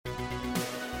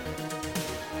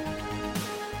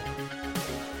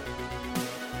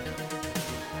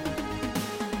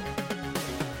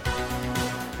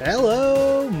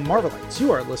Hello, Marvelites.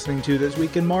 You are listening to This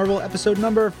Week in Marvel, episode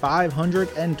number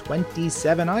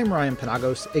 527. I'm Ryan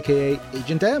Penagos, aka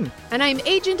Agent M. And I'm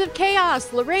Agent of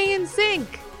Chaos, Lorraine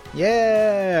Zink.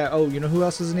 Yeah! Oh, you know who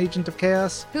else is an Agent of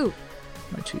Chaos? Who?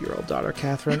 My 2-year-old daughter,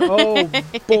 Catherine. Oh,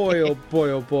 boy, oh, boy,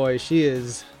 oh, boy. She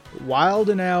is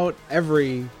wilding out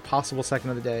every possible second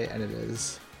of the day, and it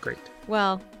is great.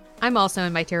 Well, I'm also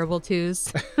in my terrible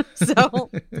twos,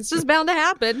 so it's just bound to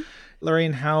happen.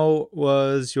 Lorraine, how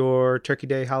was your Turkey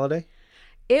Day holiday?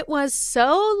 It was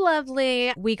so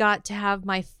lovely. We got to have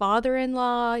my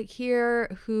father-in-law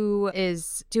here who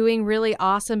is doing really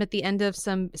awesome at the end of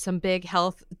some big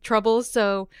health troubles.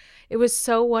 So it was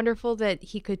so wonderful that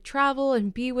he could travel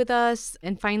and be with us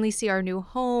and finally see our new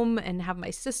home and have my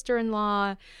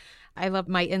sister-in-law. I love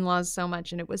my in-laws so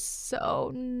much, and it was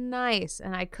so nice.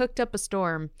 And I cooked up a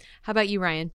storm. How about you,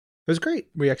 Ryan? It was great.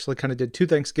 We actually kind of did 2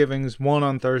 Thanksgivings, one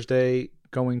on Thursday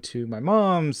going to my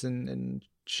mom's and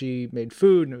she made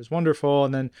food and it was wonderful.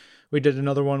 And then we did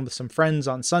another one with some friends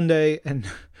on Sunday and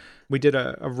we did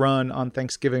a run on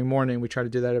Thanksgiving morning. We try to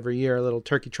do that every year, a little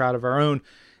turkey trot of our own.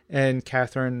 And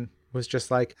Catherine was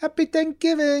just like, Happy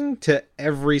Thanksgiving to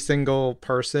every single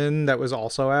person that was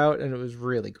also out. And it was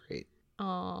really great.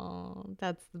 Oh,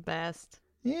 that's the best.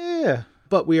 Yeah.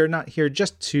 But we are not here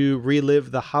just to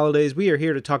relive the holidays. We are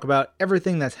here to talk about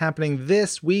everything that's happening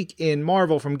this week in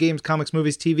Marvel, from games, comics,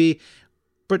 movies, TV,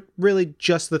 but really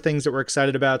just the things that we're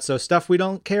excited about. So stuff we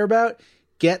don't care about,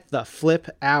 get the flip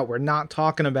out. We're not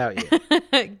talking about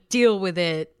you. Deal with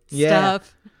it. Yeah.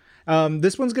 Stuff.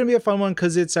 This one's going to be a fun one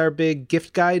because it's our big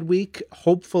gift guide week.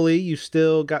 Hopefully you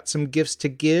still got some gifts to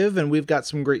give, and we've got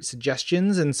some great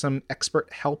suggestions and some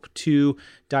expert help to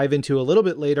dive into a little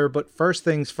bit later. But first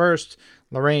things first,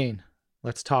 Lorraine,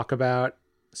 let's talk about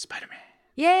Spider-Man.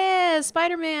 Yeah,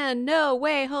 Spider-Man No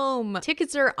Way Home.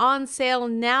 Tickets are on sale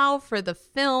now for the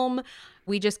film.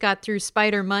 We just got through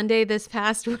Spider Monday this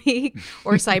past week,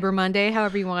 or Cyber Monday,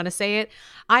 however you want to say it.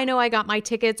 I know I got my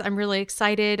tickets. I'm really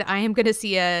excited. I am going to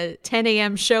see a 10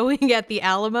 a.m. showing at the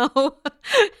Alamo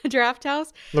Draft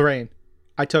House. Lorraine,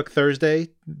 I took Thursday,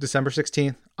 December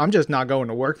 16th. I'm just not going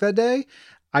to work that day.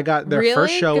 I got their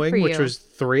first showing, which was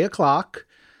 3 o'clock.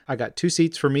 I got 2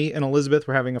 seats for me and Elizabeth.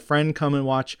 We're having a friend come and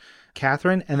watch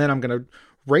Catherine, and then I'm going to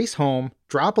race home,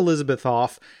 drop Elizabeth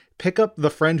off, pick up the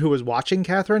friend who was watching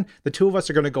Catherine. The 2 of us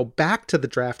are going to go back to the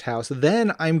Draft House.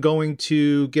 Then I'm going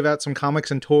to give out some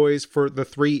comics and toys for the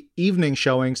 3 evening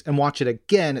showings and watch it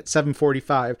again at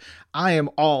 7:45. I am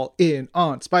all in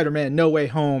on Spider-Man No Way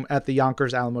Home at the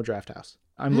Yonkers Alamo Draft House.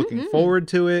 I'm looking forward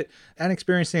to it and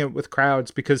experiencing it with crowds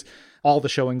because all the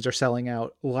showings are selling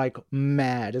out like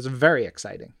mad. It's very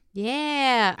exciting.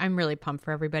 Yeah, I'm really pumped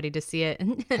for everybody to see it.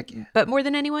 Heck yeah. But more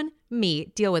than anyone, me.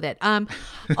 Deal with it.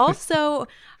 Also,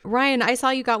 Ryan, I saw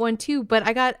you got one too, but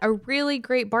I got a really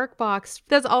great bark box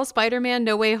that's all Spider-Man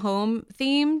No Way Home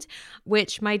themed,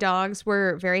 which my dogs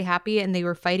were very happy and they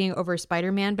were fighting over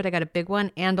Spider-Man, but I got a big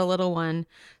one and a little one.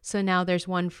 So now there's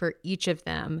one for each of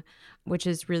them, which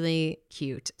is really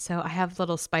cute. So I have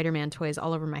little Spider-Man toys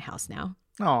all over my house now.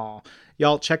 Oh,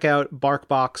 y'all check out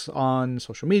BarkBox on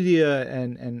social media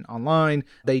and online.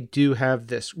 They do have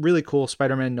this really cool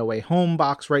Spider-Man No Way Home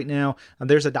box right now.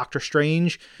 There's a Doctor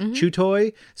Strange chew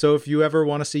toy. So if you ever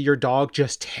want to see your dog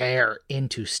just tear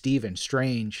into Stephen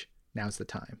Strange, now's the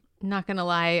time. Not gonna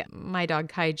lie, my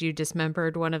dog Kaiju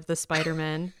dismembered one of the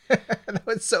Spider-Men. That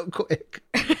was so quick.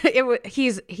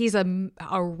 He's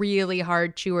a really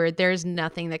hard chewer. There's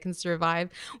nothing that can survive.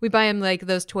 We buy him like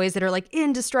those toys that are like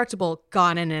indestructible,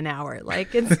 gone in an hour.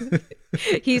 Like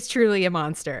he's truly a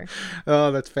monster.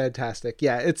 Oh, that's fantastic.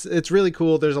 Yeah, it's really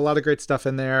cool. There's a lot of great stuff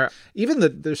in there.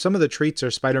 Even there's some of the treats are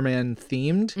Spider-Man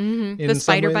themed. The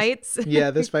spider bites.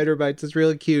 Yeah, the spider bites is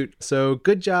really cute. So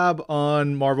good job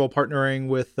on Marvel partnering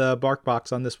with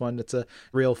BarkBox on this one. It's a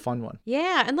real fun one.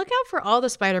 Yeah, and look out for all the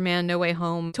Spider-Man No Way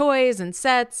Home toys and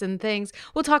sets and things.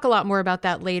 We'll talk a lot more about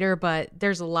that later, but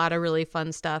there's a lot of really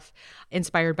fun stuff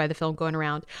inspired by the film going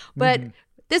around. But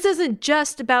this isn't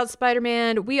just about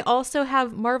Spider-Man. We also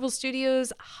have Marvel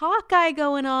Studios Hawkeye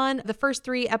going on. The first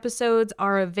 3 episodes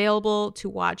are available to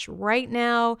watch right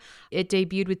now. It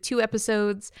debuted with 2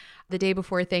 episodes the day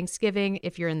before Thanksgiving,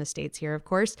 if you're in the States here, of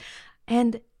course.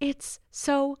 And it's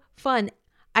so fun.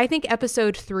 I think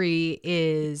episode 3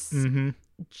 is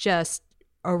just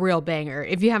a real banger.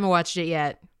 If you haven't watched it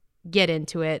yet, get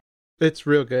into it. It's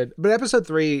real good. But episode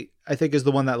 3, I think, is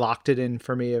the one that locked it in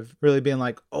for me of really being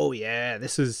like, oh yeah,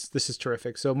 this is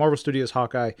terrific. So Marvel Studios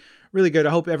Hawkeye, really good.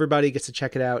 I hope everybody gets to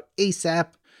check it out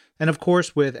ASAP. And of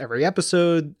course, with every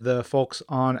episode, the folks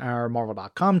on our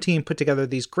Marvel.com team put together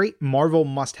these great Marvel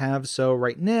must-haves. So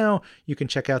right now, you can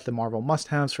check out the Marvel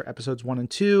must-haves for episodes 1 and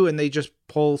 2, and they just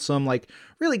pull some like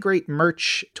really great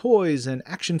merch, toys and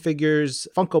action figures,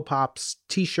 Funko Pops,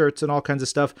 t-shirts, and all kinds of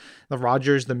stuff. The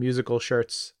Rogers, the musical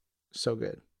shirts, so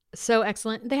good. So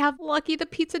excellent. They have Lucky the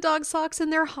Pizza Dog socks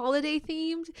and they're holiday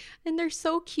themed and they're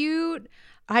so cute.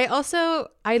 I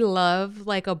love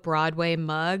like a Broadway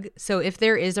mug. So if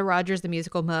there is a Rogers the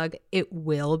Musical mug, it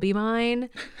will be mine.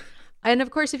 And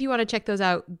of course, if you want to check those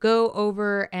out, go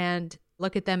over and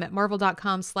look at them at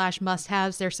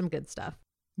marvel.com/must-haves. There's some good stuff.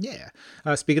 Yeah.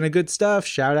 Speaking of good stuff,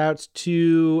 shout outs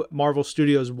to Marvel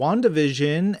Studios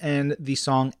WandaVision and the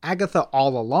song Agatha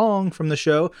All Along from the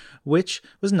show, which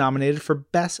was nominated for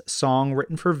Best Song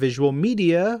Written for Visual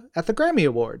Media at the Grammy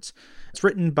Awards. It's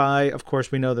written by, of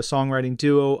course, we know the songwriting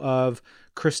duo of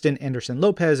Kristen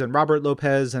Anderson-Lopez and Robert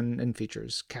Lopez, and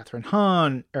features Catherine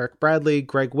Hahn, Eric Bradley,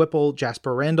 Greg Whipple,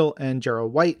 Jasper Randall, and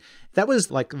Gerald White. That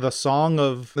was like the song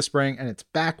of the spring, and it's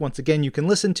back once again. You can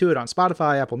listen to it on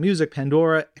Spotify, Apple Music,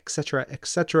 Pandora, etc.,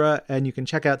 etc., and you can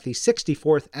check out the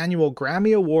 64th Annual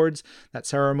Grammy Awards. That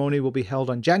ceremony will be held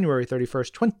on January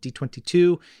 31st,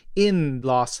 2022 in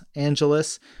Los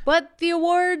Angeles. But the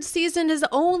awards season has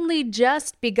only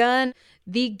just begun.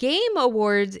 The Game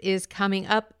Awards is coming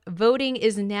up. Voting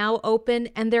is now open,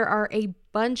 and there are a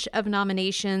bunch of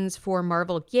nominations for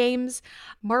Marvel games.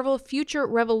 Marvel Future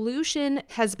Revolution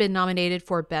has been nominated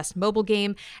for Best Mobile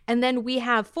Game, and then we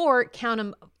have four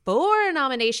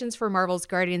nominations for Marvel's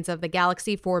Guardians of the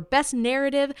Galaxy for Best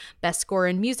Narrative, Best Score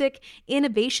and Music,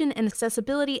 Innovation and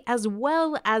Accessibility, as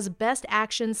well as Best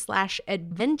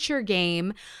Action/Adventure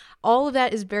Game. All of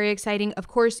that is very exciting. Of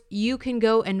course, you can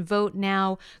go and vote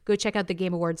now. Go check out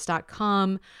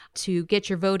thegameawards.com to get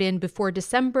your vote in before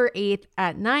December 8th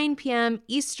at 9 p.m.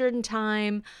 Eastern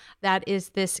Time. That is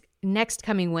this next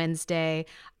coming Wednesday.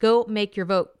 Go make your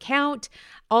vote count.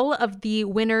 All of the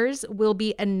winners will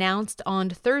be announced on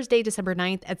Thursday, December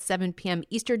 9th at 7 p.m.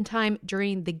 Eastern Time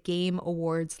during the Game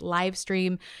Awards live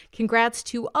stream. Congrats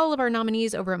to all of our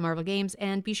nominees over at Marvel Games,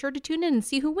 and be sure to tune in and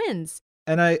see who wins.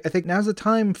 And I think now's the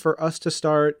time for us to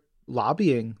start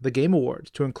lobbying the Game Awards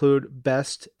to include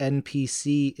Best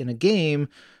NPC in a game,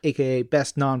 aka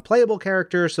Best Non-Playable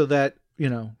Character, so that, you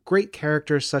know, great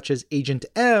characters such as Agent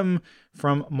M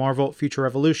from Marvel Future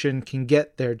Revolution can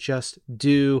get their just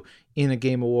due in a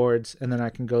Game Awards, and then I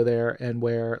can go there and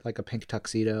wear like a pink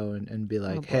tuxedo and be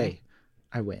like, hey,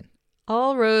 I win.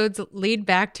 All roads lead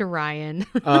back to Ryan.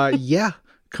 Yeah.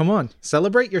 Come on,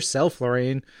 celebrate yourself,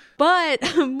 Lorraine. But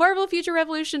Marvel Future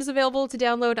Revolution is available to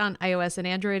download on iOS and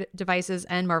Android devices,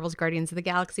 and Marvel's Guardians of the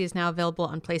Galaxy is now available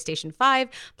on PlayStation 5,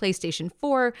 PlayStation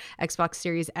 4, Xbox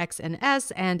Series X and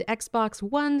S, and Xbox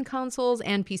One consoles,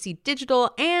 and PC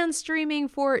Digital, and streaming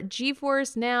for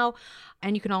GeForce Now.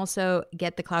 And you can also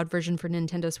get the cloud version for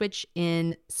Nintendo Switch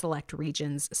in select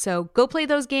regions. So go play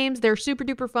those games. They're super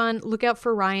duper fun. Look out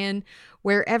for Ryan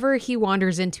wherever he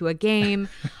wanders into a game.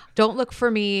 Don't look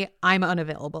for me. I'm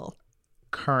unavailable.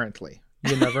 Currently.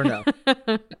 You never know.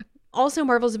 Also,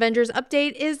 Marvel's Avengers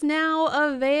Update is now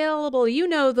available. You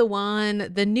know the one,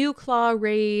 the new Claw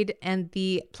Raid and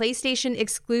the PlayStation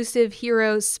exclusive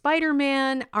hero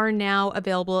Spider-Man are now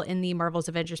available in the Marvel's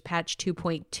Avengers patch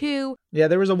 2.2. Yeah,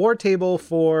 there was a war table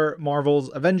for Marvel's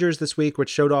Avengers this week, which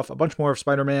showed off a bunch more of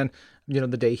Spider-Man, you know,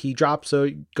 the day he dropped. So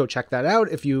go check that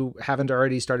out if you haven't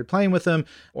already started playing with him,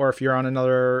 or if you're on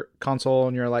another console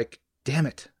and you're like, damn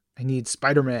it, I need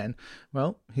Spider-Man.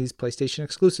 Well, he's PlayStation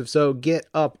exclusive, so get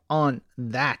up on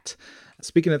that.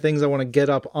 Speaking of things I want to get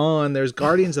up on, there's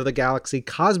Guardians of the Galaxy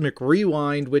Cosmic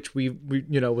Rewind, which we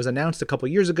was announced a couple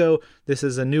years ago. This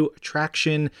is a new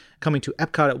attraction coming to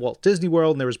Epcot at Walt Disney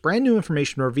World, and there was brand new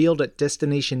information revealed at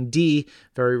Destination D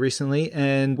very recently,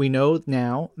 and we know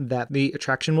now that the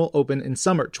attraction will open in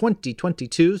summer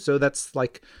 2022, so that's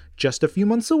like just a few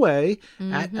months away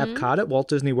at Epcot at Walt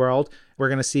Disney World. We're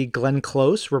going to see Glenn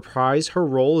Close reprise her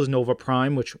role as Nova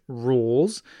Prime, which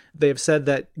rules. They have said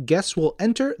that guests will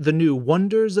enter the new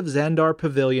Wonders of Xandar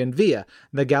Pavilion via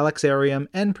the Galaxarium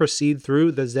and proceed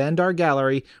through the Xandar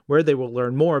Gallery, where they will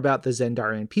learn more about the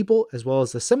Xandarian people, as well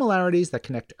as the similarities that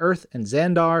connect Earth and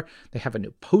Xandar. They have a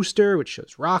new poster, which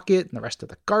shows Rocket and the rest of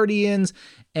the Guardians,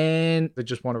 and they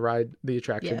just want to ride the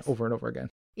attraction over and over again.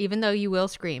 Even though you will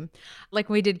scream. Like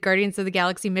when we did Guardians of the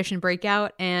Galaxy Mission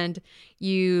Breakout, and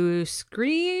you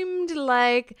screamed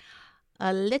like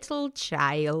a little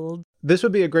child. This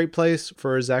would be a great place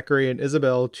for Zachary and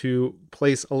Isabel to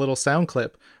place a little sound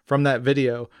clip from that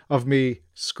video of me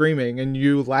screaming and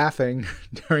you laughing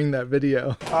during that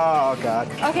video. Oh, God.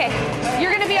 Okay,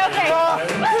 you're going to be okay.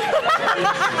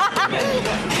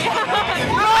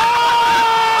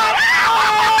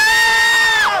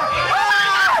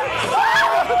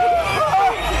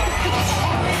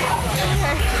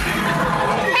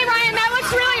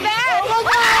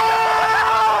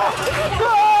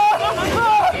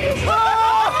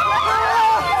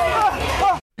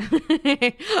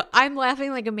 I'm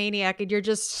laughing like a maniac and you're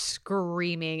just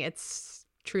screaming. It's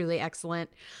truly excellent.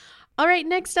 All right,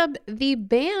 next up, the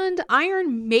band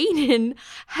Iron Maiden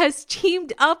has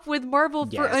teamed up with Marvel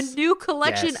for a new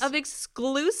collection of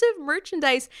exclusive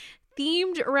merchandise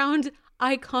themed around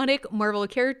iconic Marvel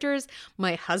characters.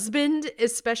 My husband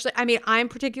especially, I mean, I'm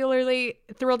particularly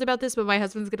thrilled about this, but my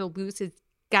husband's going to lose his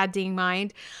goddamn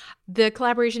mind. The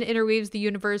collaboration interweaves the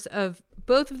universe of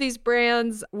both of these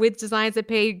brands with designs that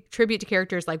pay tribute to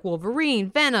characters like Wolverine,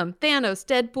 Venom, Thanos,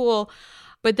 Deadpool,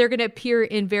 but they're going to appear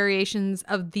in variations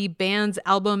of the band's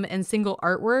album and single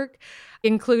artwork,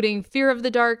 including Fear of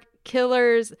the Dark,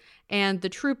 Killers, and The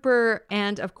Trooper.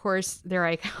 And of course, their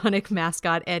iconic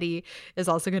mascot, Eddie, is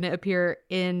also going to appear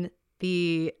in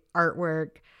the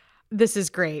artwork. This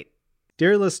is great.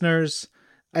 Dear listeners,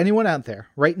 anyone out there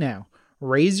right now,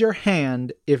 raise your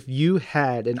hand if you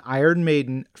had an Iron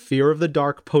Maiden Fear of the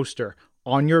Dark poster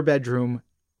on your bedroom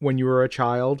when you were a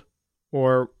child.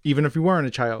 Or even if you weren't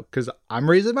a child, because I'm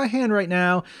raising my hand right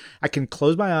now. I can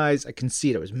close my eyes. I can see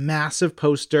it. It was a massive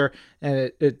poster,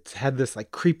 and it had this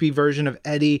like creepy version of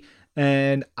Eddie.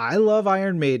 And I love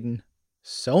Iron Maiden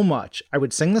so much. I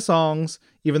would sing the songs,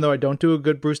 even though I don't do a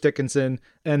good Bruce Dickinson.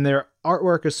 And their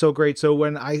artwork is so great. So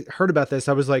when I heard about this,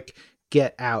 I was like,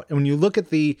 get out. And when you look at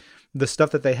the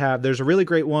stuff that they have, there's a really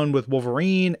great one with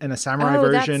Wolverine and a samurai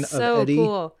version of Eddie.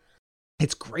 Cool.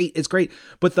 It's great. It's great.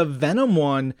 But the Venom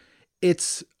one,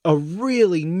 it's a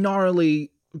really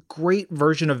gnarly, great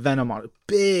version of Venom on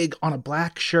a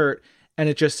black shirt, and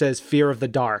it just says Fear of the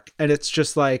Dark. And it's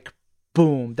just like,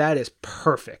 boom, that is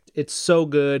perfect. It's so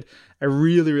good. I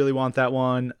really, really want that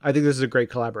one. I think this is a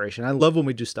great collaboration. I love when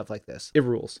we do stuff like this. It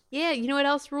rules. Yeah, you know what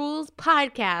else rules?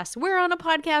 Podcasts. We're on a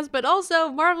podcast, but also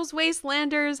Marvel's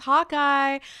Wastelanders,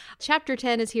 Hawkeye. Chapter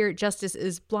 10 is here. Justice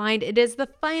is Blind. It is the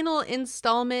final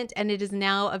installment, and it is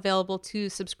now available to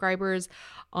subscribers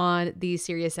on the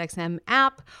SiriusXM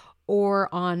app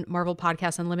or on Marvel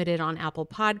Podcasts Unlimited on Apple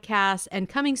Podcasts, and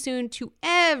coming soon to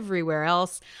everywhere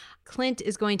else. Clint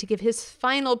is going to give his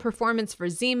final performance for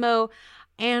Zemo,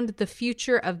 and the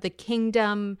future of the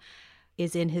kingdom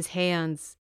is in his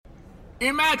hands.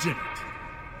 Imagine it.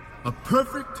 A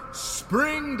perfect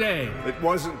spring day. It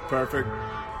wasn't perfect.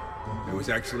 It was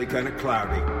actually kind of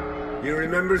cloudy. You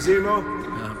remember,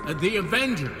 Zemo? The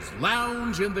Avengers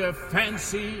lounge in their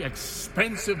fancy,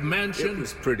 expensive mansion. It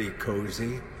was pretty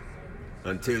cozy.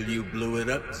 Until you blew it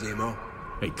up, Zemo.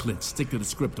 Hey, Clint, stick to the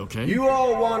script, okay? You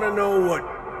all want to know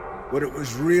what it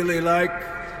was really like,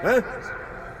 huh?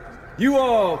 You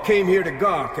all came here to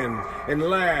gawk and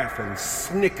laugh and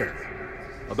snicker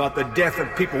about the death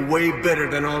of people way better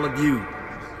than all of you.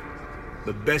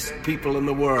 The best people in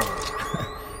the world.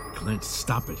 Clint,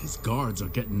 stop it. His guards are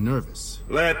getting nervous.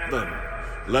 Let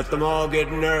them all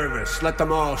get nervous. Let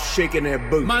them all shake in their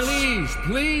boots. My liege,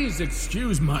 please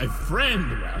excuse my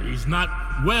friend. Well, he's not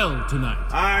well tonight.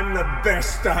 I'm the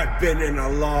best I've been in a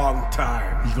long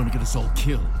time. He's gonna get us all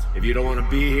killed. If you don't want to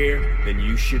be here, then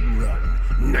you should run.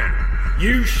 Now.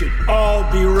 You should all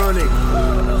be running. He's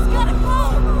gotta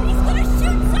go! He's gonna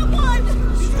shoot someone!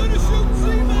 He's gonna shoot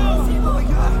Zemo!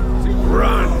 Zemo!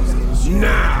 Run!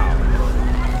 Now!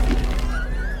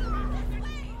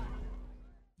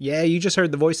 Yeah, you just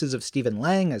heard the voices of Stephen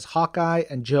Lang as Hawkeye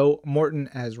and Joe Morton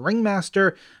as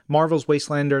Ringmaster. Marvel's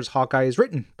Wastelanders Hawkeye is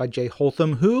written by Jay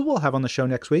Holtham, who we'll have on the show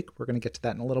next week. We're going to get to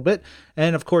that in a little bit.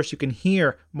 And of course, you can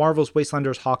hear Marvel's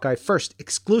Wastelanders Hawkeye first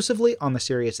exclusively on the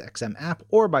SiriusXM app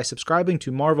or by subscribing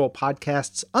to Marvel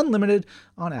Podcasts Unlimited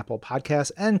on Apple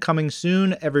Podcasts and coming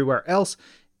soon everywhere else.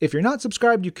 If you're not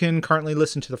subscribed, you can currently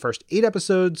listen to the first 8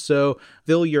 episodes, so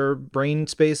fill your brain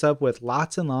space up with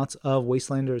lots and lots of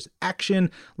Wastelanders action.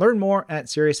 Learn more at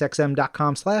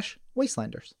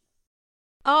SiriusXM.com/Wastelanders.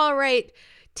 All right.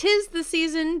 'Tis the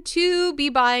season to be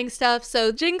buying stuff,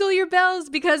 so jingle your bells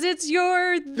because it's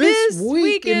your This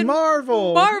Week in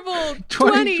Marvel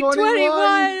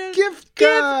 2021 gift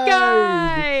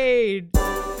guide.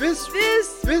 This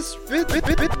week in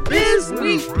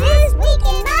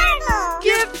Marvel!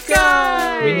 Gift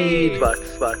guide. We need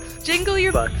Jingle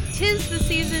your bucks. 'Tis the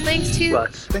season. Thanks to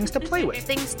things to play with.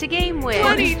 Things to game with.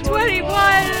 2021.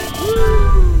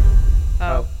 Woo!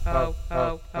 Oh.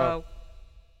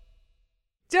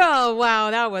 Oh,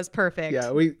 wow, that was perfect.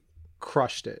 Yeah, we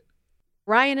crushed it.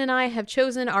 Ryan and I have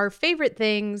chosen our favorite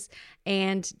things,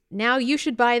 and now you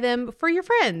should buy them for your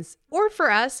friends or for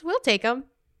us. We'll take them.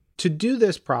 To do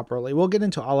this properly, we'll get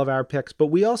into all of our picks, but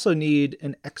we also need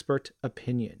an expert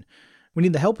opinion. We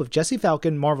need the help of Jesse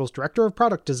Falcon, Marvel's Director of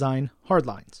Product Design,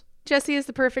 Hardlines. Jesse is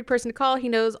the perfect person to call. He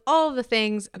knows all the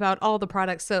things about all the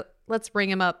products. So let's bring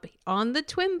him up on the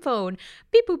twin phone.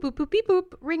 Beep, boop, boop, boop, beep,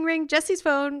 boop. Ring, ring. Jesse's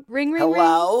phone. Ring, ring,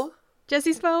 Hello? ring.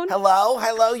 Jesse's phone.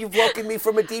 Hello. You've woken me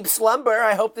from a deep slumber.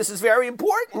 I hope this is very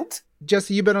important.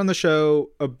 Jesse, you've been on the show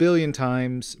a billion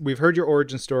times. We've heard your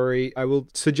origin story. I will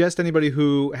suggest anybody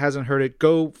who hasn't heard it,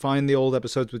 go find the old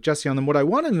episodes with Jesse on them. What I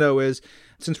want to know is,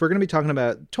 since we're going to be talking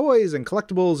about toys and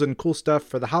collectibles and cool stuff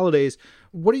for the holidays,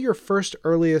 what are your first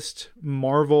earliest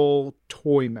Marvel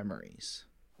toy memories?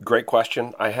 Great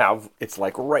question. It's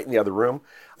like right in the other room.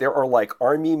 There are like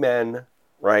army men,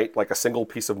 right? Like a single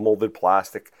piece of molded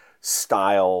plastic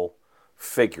style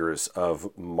figures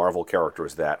of Marvel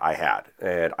characters that I had.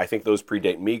 And I think those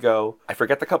predate Mego. I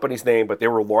forget the company's name, but they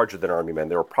were larger than Army Men.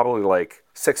 They were probably like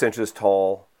 6 inches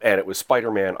tall. And it was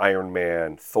Spider-Man, Iron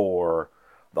Man, Thor,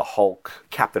 the Hulk,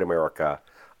 Captain America.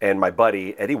 And my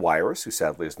buddy, Eddie Wires, who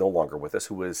sadly is no longer with us,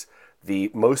 who was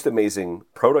the most amazing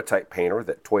prototype painter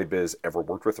that Toy Biz ever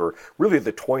worked with, or really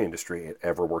the toy industry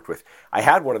ever worked with. I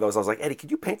had one of those. I was like, Eddie, could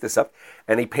you paint this up?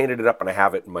 And he painted it up, and I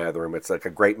have it in my other room. It's like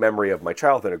a great memory of my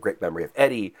childhood, a great memory of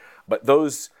Eddie. But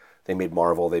they made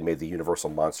Marvel, they made the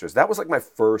Universal Monsters. That was like my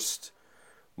first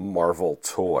Marvel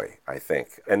toy, I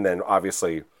think. And then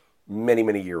obviously many,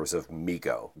 many years of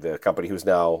Mego, the company who's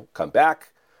now come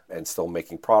back and still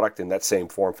making product in that same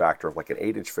form factor of like an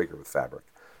 8-inch figure with fabric,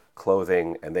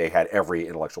 clothing, and they had every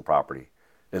intellectual property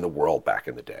in the world back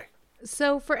in the day.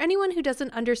 So for anyone who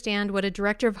doesn't understand what a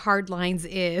director of hard lines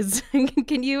is,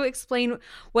 can you explain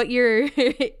what your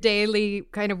daily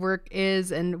kind of work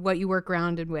is and what you work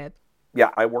around and with?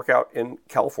 Yeah, I work out in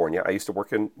California. I used to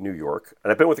work in New York,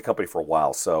 and I've been with the company for a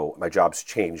while, so my job's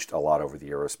changed a lot over the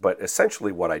years. But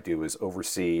essentially what I do is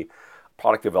oversee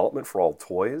product development for all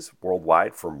toys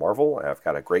worldwide for Marvel. I've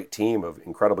got a great team of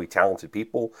incredibly talented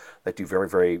people that do very,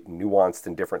 very nuanced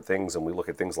and different things. And we look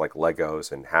at things like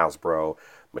Legos and Hasbro,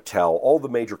 Mattel, all the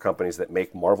major companies that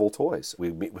make Marvel toys.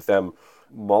 We meet with them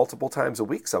multiple times a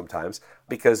week sometimes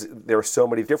because there are so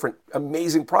many different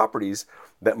amazing properties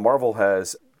that Marvel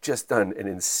has just done an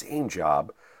insane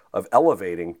job of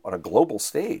elevating on a global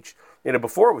stage. You know,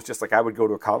 before it was just like I would go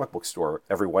to a comic book store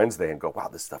every Wednesday and go, wow,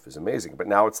 this stuff is amazing. But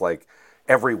now it's like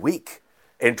every week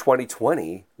in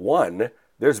 2021,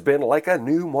 there's been like a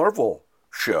new Marvel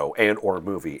show and or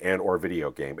movie and or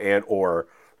video game and or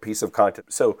piece of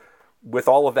content. So with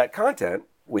all of that content,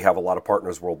 we have a lot of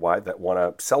partners worldwide that want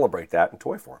to celebrate that in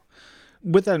toy form.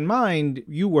 With that in mind,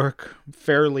 you work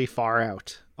fairly far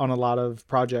out on a lot of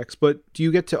projects, but do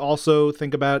you get to also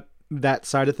think about that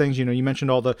side of things? You know, you mentioned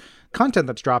all the content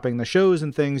that's dropping, the shows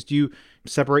and things. Do you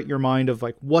separate your mind of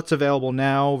like what's available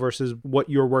now versus what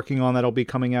you're working on that'll be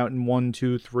coming out in 1,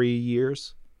 2, 3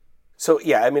 years? So,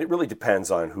 yeah, I mean, it really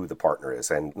depends on who the partner is.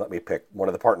 And let me pick one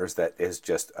of the partners that is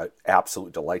just an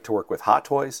absolute delight to work with, Hot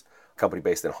Toys, a company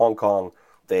based in Hong Kong.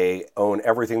 They own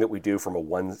everything that we do from a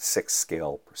 1/6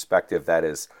 scale perspective. That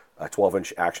is a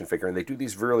 12-inch action figure. And they do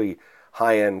these really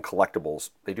high-end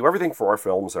collectibles. They do everything for our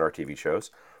films and our TV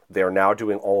shows. They're now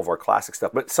doing all of our classic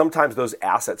stuff. But sometimes those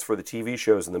assets for the TV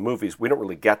shows and the movies, we don't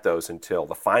really get those until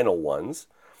the final ones,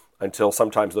 until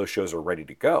sometimes those shows are ready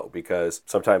to go, because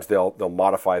sometimes they'll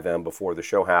modify them before the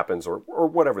show happens or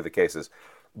whatever the case is.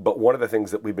 But one of the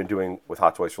things that we've been doing with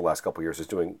Hot Toys for the last couple of years is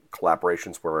doing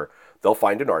collaborations where they'll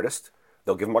find an artist,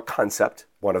 they'll give them a concept.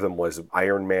 One of them was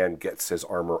Iron Man gets his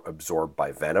armor absorbed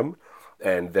by Venom,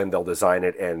 and then they'll design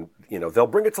it and, you know, they'll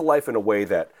bring it to life in a way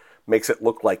that makes it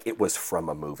look like it was from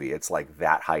a movie. It's like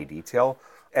that high detail.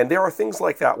 And there are things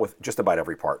like that with just about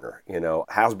every partner. You know,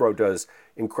 Hasbro does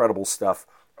incredible stuff.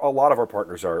 A lot of our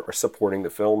partners are supporting the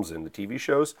films and the TV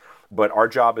shows, but our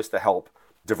job is to help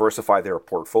diversify their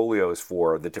portfolios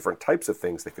for the different types of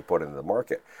things they could put into the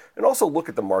market. And also look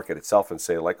at the market itself and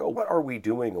say like, oh, what are we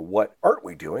doing and what aren't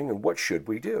we doing and what should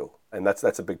we do? And that's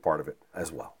a big part of it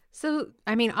as well. So,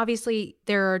 I mean, obviously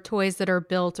there are toys that are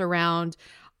built around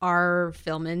our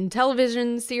film and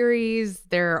television series.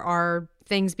 There are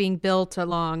things being built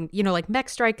along, you know, like Mech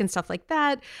Strike and stuff like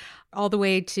that, all the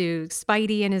way to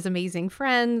Spidey and his amazing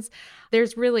friends.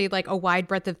 There's really like a wide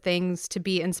breadth of things to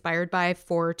be inspired by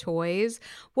for toys.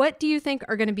 What do you think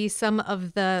are going to be some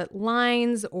of the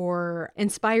lines or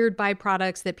inspired by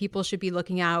products that people should be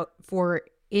looking out for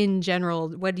in general?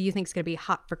 What do you think is going to be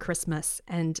hot for Christmas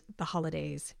and the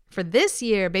holidays for this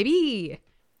year, baby?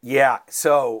 Yeah,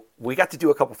 so we got to do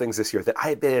a couple things this year that I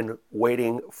had been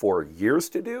waiting for years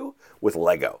to do with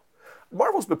Lego.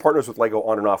 Marvel's been partners with Lego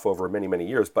on and off over many, many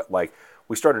years, but like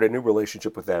we started a new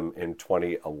relationship with them in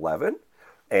 2011,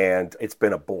 and it's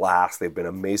been a blast. They've been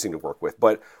amazing to work with.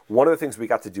 But two of the things we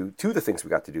got to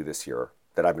do this year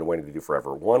that I've been waiting to do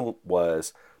forever. One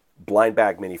was blind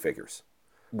bag minifigures.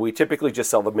 We typically just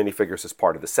sell the minifigures as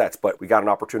part of the sets, but we got an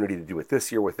opportunity to do it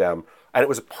this year with them. And it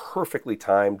was perfectly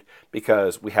timed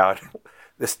because we had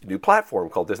this new platform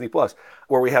called Disney Plus,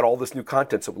 where we had all this new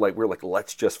content. So we were like,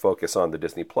 let's just focus on the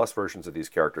Disney Plus versions of these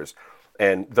characters.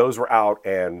 And those were out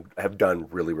and have done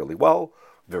really, really well.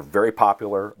 They're very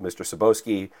popular. Mr.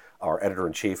 Sabowski, our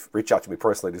editor-in-chief, reached out to me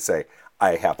personally to say,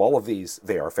 I have all of these.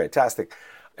 They are fantastic.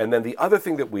 And then the other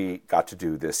thing that we got to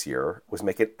do this year was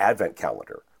make an advent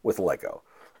calendar with Lego.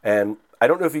 And I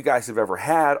don't know if you guys have ever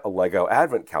had a Lego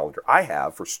advent calendar. I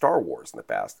have for Star Wars in the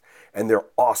past. And they're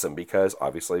awesome because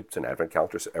obviously it's an advent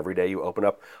calendar. So every day you open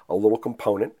up a little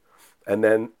component. And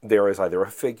then there is either a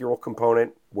figural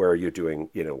component where you're doing,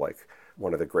 like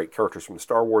one of the great characters from the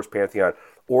Star Wars pantheon,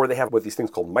 or they have what these things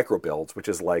called micro builds, which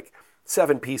is like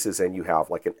 7 pieces and you have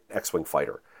like an X-Wing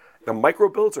fighter. The micro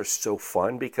builds are so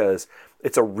fun because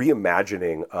it's a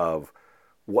reimagining of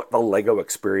what the Lego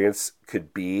experience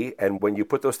could be. And when you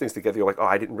put those things together, you're like, oh,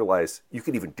 I didn't realize you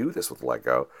could even do this with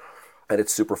Lego. And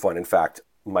it's super fun. In fact,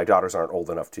 my daughters aren't old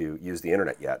enough to use the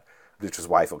internet yet, which is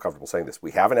why I feel comfortable saying this.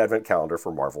 We have an advent calendar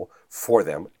for Marvel for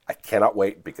them. I cannot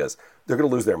wait because they're going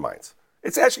to lose their minds.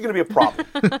 It's actually going to be a problem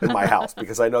in my house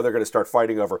because I know they're going to start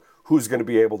fighting over who's going to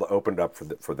be able to open it up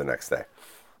for the next day.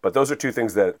 But those are 2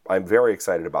 things that I'm very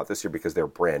excited about this year because they're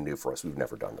brand new for us. We've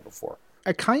never done them before.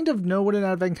 I kind of know what an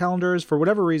advent calendar is. For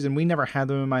whatever reason, we never had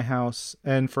them in my house.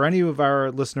 And for any of our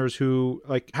listeners who,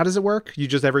 how does it work? You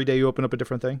just every day you open up a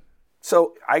different thing?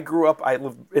 So I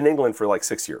lived in England for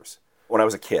 6 years when I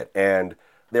was a kid. And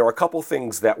there were a couple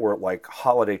things that were like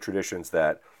holiday traditions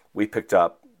that we picked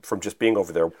up from just being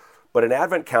over there. But an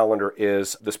advent calendar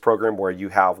is this program where you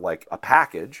have like a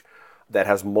package that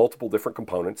has multiple different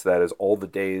components. That is all the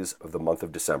days of the month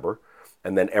of December.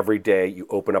 And then every day you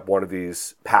open up one of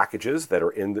these packages that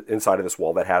are inside of this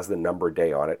wall that has the number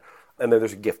day on it. And then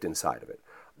there's a gift inside of it.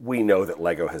 We know that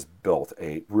Lego has built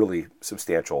a really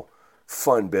substantial,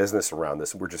 fun business around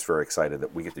this. And we're just very excited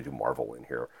that we get to do Marvel in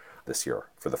here this year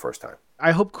for the first time.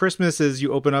 I hope Christmas is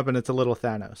you open up and it's a little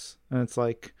Thanos. And it's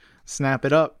like, snap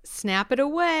it up. Snap it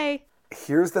away.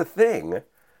 Here's the thing.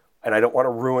 And I don't want to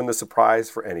ruin the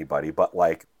surprise for anybody, but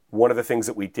one of the things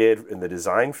that we did in the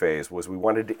design phase was we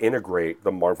wanted to integrate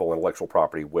the Marvel intellectual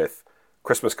property with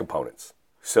Christmas components.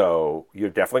 So you're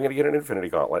definitely going to get an Infinity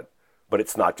Gauntlet, but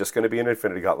it's not just going to be an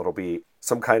Infinity Gauntlet. It'll be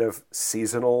some kind of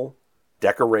seasonal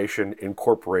decoration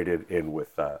incorporated in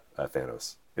with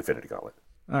Thanos Infinity Gauntlet.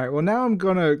 All right. Well, now I'm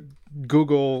going to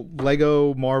Google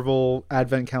Lego Marvel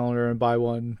Advent Calendar and buy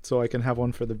one so I can have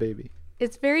one for the baby.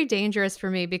 It's very dangerous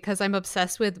for me because I'm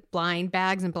obsessed with blind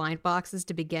bags and blind boxes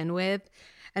to begin with.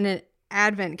 And an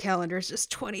advent calendar is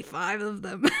just 25 of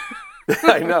them.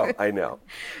 I know.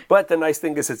 But the nice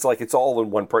thing is it's all in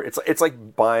one part. It's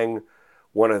like buying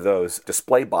one of those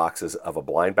display boxes of a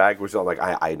blind bag, which I'm like,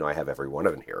 I know I have every one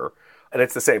of them here. And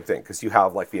it's the same thing because you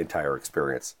have the entire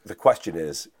experience. The question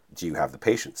is, do you have the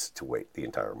patience to wait the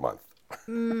entire month?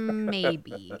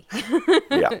 Maybe.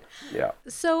 Yeah.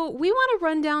 So we want to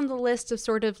run down the list of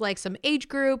sort of some age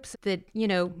groups that,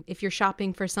 if you're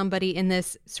shopping for somebody in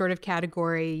this sort of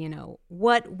category,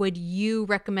 what would you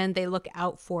recommend they look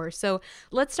out for? So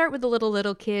let's start with the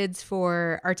little kids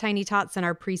for our tiny tots and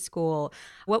our preschool.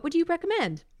 What would you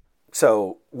recommend?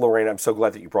 So, Lorraine, I'm so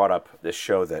glad that you brought up this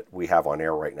show that we have on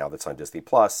air right now that's on Disney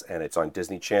Plus, and it's on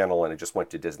Disney Channel, and it just went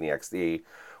to Disney XD,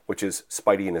 which is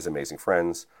Spidey and His Amazing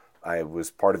Friends. I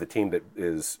was part of the team that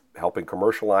is helping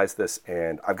commercialize this,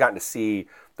 and I've gotten to see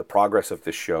the progress of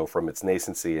this show from its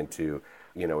nascency into,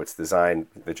 its design.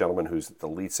 The gentleman who's the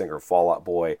lead singer of Fall Out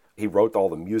Boy, he wrote all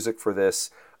the music for this,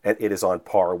 and it is on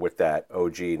par with that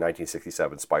OG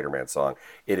 1967 Spider-Man song.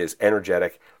 It is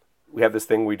energetic. We have this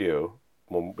thing we do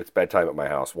when it's bedtime at my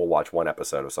house. We'll watch one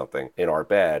episode of something in our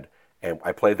bed. And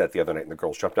I played that the other night, and the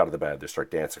girls jumped out of the bed. They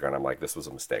start dancing, and I'm like, this was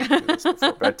a mistake to do this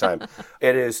before bedtime.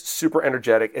 It is super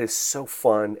energetic. It is so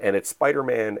fun. And it's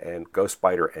Spider-Man and Ghost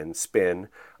Spider and Spin,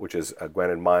 which is Gwen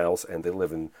and Miles, and they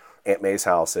live in Aunt May's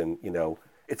house. And,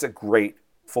 it's a great,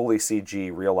 fully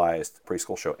CG realized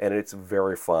preschool show. And it's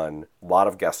very fun. A lot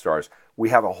of guest stars. We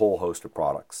have a whole host of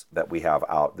products that we have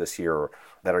out this year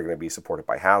that are going to be supported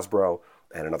by Hasbro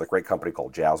and another great company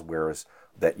called Jazzwares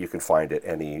that you can find at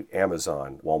any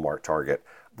Amazon, Walmart, Target.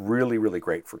 Really, really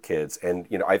great for kids. And,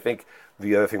 I think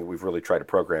the other thing that we've really tried to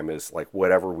program is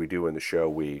whatever we do in the show,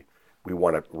 we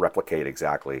want to replicate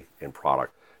exactly in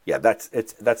product. Yeah, that's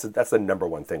the number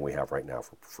one thing we have right now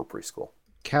for preschool.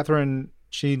 Catherine,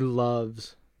 she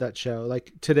loves that show.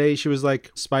 Today she was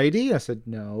like, Spidey? I said,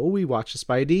 no, we watch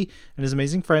Spidey and His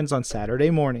Amazing Friends on Saturday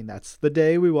morning. That's the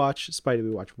day we watch Spidey.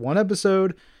 We watch one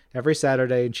episode every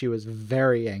Saturday, and she was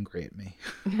very angry at me.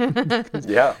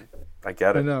 Yeah, I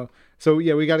get it. I know. So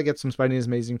yeah, we got to get some Spidey and His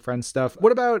Amazing Friends stuff.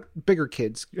 What about bigger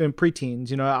kids and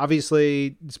preteens?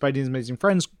 Obviously Spidey and His Amazing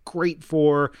Friends, great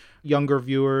for younger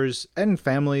viewers and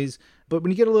families. But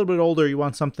when you get a little bit older, you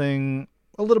want something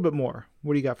a little bit more.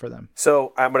 What do you got for them?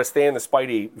 So I'm going to stay in the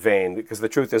Spidey vein because the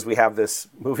truth is we have this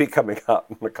movie coming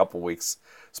up in a couple weeks,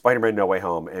 Spider-Man No Way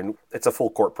Home. And it's a full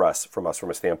court press from us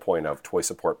from a standpoint of toy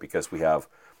support because we have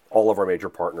all of our major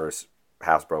partners,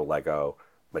 Hasbro, Lego,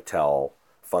 Mattel,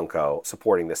 Funko,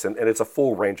 supporting this. And it's a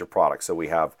full range of products. So we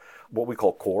have what we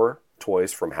call core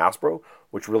toys from Hasbro,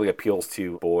 which really appeals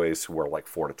to boys who are like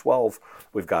 4 to 12.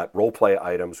 We've got role play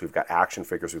items. We've got action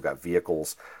figures. We've got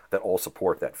vehicles that all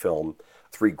support that film.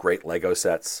 3 great Lego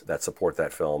sets that support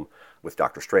that film with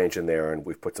Doctor Strange in there. And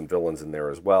we've put some villains in there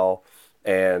as well.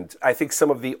 And I think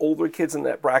some of the older kids in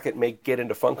that bracket may get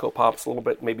into Funko Pops a little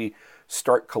bit, maybe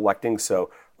start collecting. So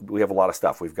we have a lot of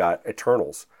stuff. We've got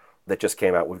Eternals that just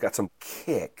came out. We've got some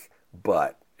kick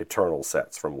butt Eternal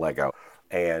sets from Lego.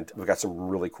 And we've got some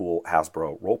really cool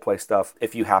Hasbro roleplay stuff.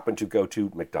 If you happen to go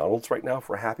to McDonald's right now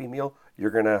for a Happy Meal, you're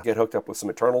going to get hooked up with some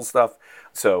Eternal stuff.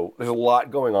 So there's a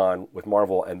lot going on with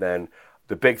Marvel. And then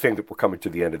the big thing that we're coming to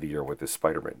the end of the year with is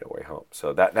Spider-Man No Way Home.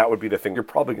 So that would be the thing you're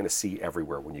probably going to see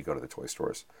everywhere when you go to the toy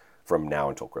stores from now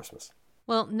until Christmas.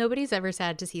 Well, nobody's ever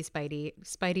sad to see Spidey.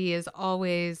 Spidey is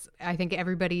always, I think,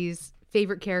 everybody's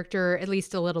favorite character, at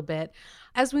least a little bit.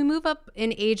 As we move up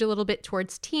in age a little bit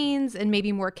towards teens and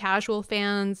maybe more casual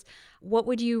fans, what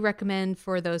would you recommend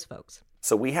for those folks?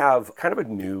 So we have kind of a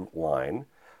new line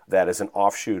that is an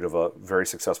offshoot of a very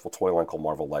successful toy line called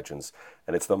Marvel Legends.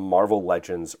 And it's the Marvel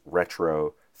Legends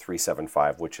Retro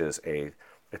 375, which is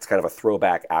it's kind of a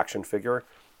throwback action figure.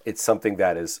 It's something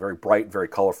that is very bright, very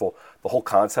colorful. The whole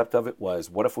concept of it was,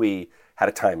 what if we had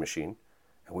a time machine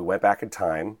and we went back in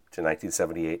time to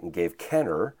 1978 and gave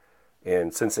Kenner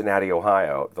in Cincinnati,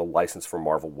 Ohio, the license for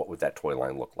Marvel? What would that toy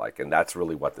line look like? And that's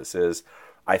really what this is.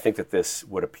 I think that this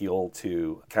would appeal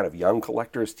to kind of young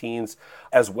collectors, teens,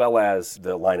 as well as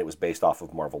the line it was based off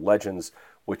of, Marvel Legends,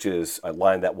 which is a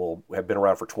line that will have been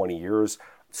around for 20 years.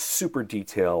 Super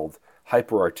detailed,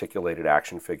 hyper-articulated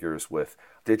action figures with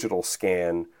digital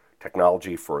scan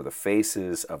technology for the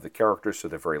faces of the characters, so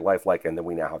they're very lifelike. And then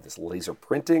we now have this laser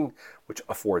printing, which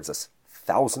affords us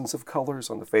thousands of colors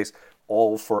on the face,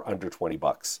 all for under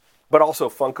 $20. But also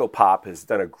Funko Pop has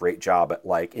done a great job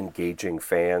at engaging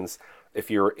fans. If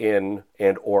you're in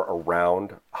and or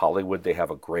around Hollywood, they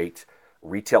have a great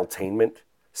retailtainment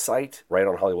site right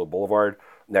on Hollywood Boulevard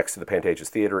next to the Pantages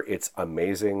Theater. It's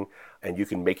amazing. And you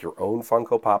can make your own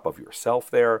Funko Pop of yourself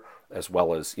there, as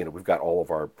well as, we've got all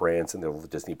of our brands and all the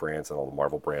Disney brands and all the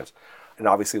Marvel brands. And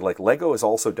obviously, Lego has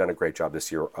also done a great job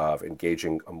this year of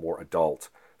engaging a more adult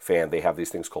fan. They have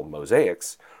these things called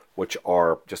mosaics, which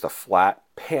are just a flat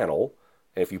panel.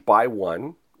 And if you buy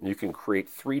one, you can create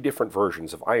 3 different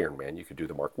versions of Iron Man. You could do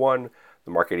the Mark I,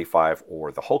 the Mark 85,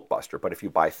 or the Hulkbuster. But if you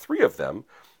buy 3 of them,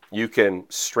 you can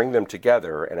string them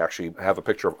together and actually have a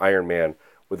picture of Iron Man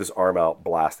with his arm out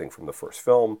blasting from the first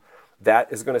film.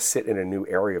 That is going to sit in a new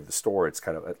area of the store. It's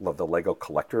kind of the Lego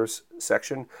collectors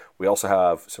section. We also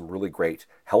have some really great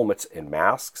helmets and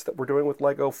masks that we're doing with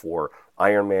Lego for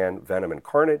Iron Man, Venom, and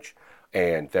Carnage.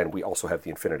 And then we also have the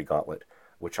Infinity Gauntlet,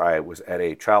 which I was at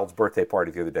a child's birthday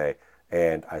party the other day,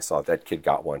 and I saw that kid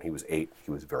got one. He was 8.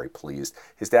 He was very pleased.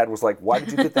 His dad was like, "Why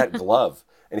did you get that glove?"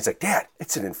 And he's like, "Dad,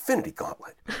 it's an Infinity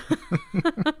Gauntlet."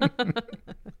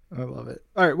 I love it.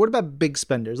 All right, what about big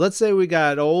spenders? Let's say we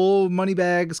got old money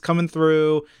bags coming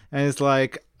through, and it's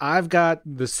like, I've got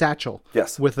the satchel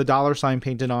with the $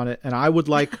 painted on it, and I would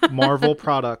like Marvel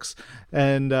products.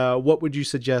 And what would you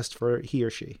suggest for he or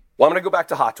she? Well, I'm going to go back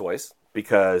to Hot Toys,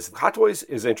 because Hot Toys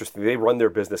is interesting. They run their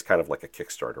business kind of like a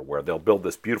Kickstarter, where they'll build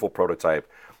this beautiful prototype.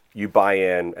 You buy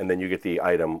in, and then you get the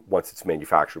item once it's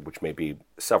manufactured, which may be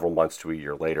several months to a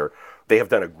year later. They have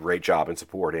done a great job in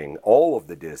supporting all of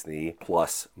the Disney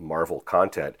plus Marvel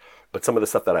content. But some of the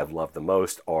stuff that I've loved the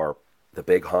most are the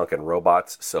big honkin'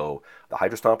 robots. So the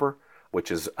Hydra Stomper,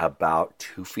 which is about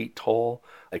 2 feet tall.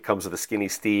 It comes with a Skinny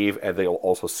Steve, and they'll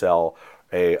also sell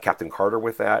a Captain Carter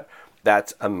with that.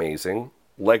 That's amazing.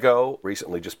 Lego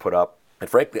recently just put up, and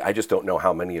frankly, I just don't know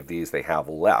how many of these they have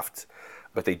left.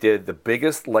 But they did the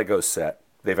biggest Lego set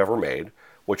they've ever made,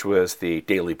 which was the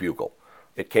Daily Bugle.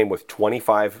 It came with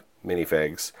 25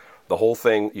 minifigs. The whole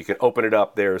thing, you can open it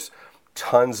up. There's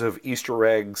tons of Easter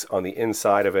eggs on the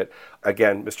inside of it.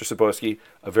 Again, Mr. Saboski,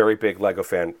 a very big Lego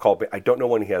fan, called me. I don't know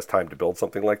when he has time to build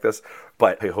something like this,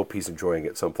 but I hope he's enjoying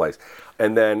it someplace.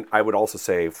 And then I would also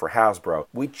say for Hasbro,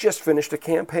 we just finished a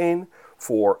campaign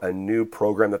for a new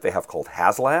program that they have called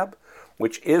HasLab.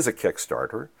 which is a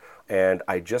Kickstarter. And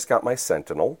I just got my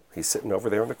Sentinel. He's sitting over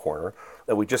there in the corner.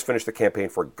 And we just finished the campaign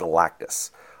for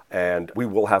Galactus. And we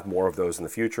will have more of those in the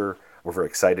future. We're very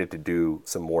excited to do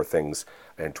some more things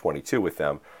in 22 with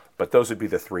them. But those would be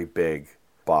the 3 big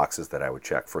boxes that I would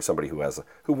check for somebody who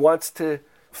wants to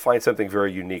find something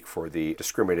very unique for the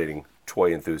discriminating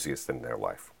toy enthusiast in their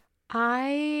life.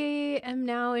 I am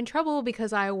now in trouble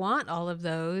because I want all of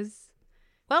those.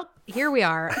 Well, here we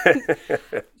are.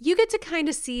 You get to kind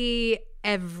of see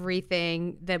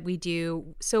everything that we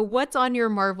do. So what's on your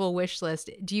Marvel wish list?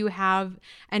 Do you have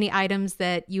any items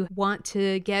that you want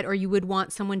to get or you would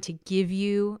want someone to give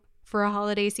you for a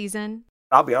holiday season?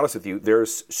 I'll be honest with you,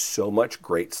 there's so much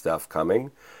great stuff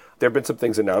coming. There have been some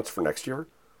things announced for next year.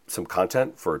 Some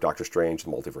content for Doctor Strange,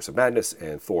 The Multiverse of Madness,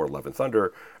 and Thor, Love and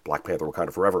Thunder, Black Panther,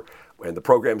 Wakanda Forever. And the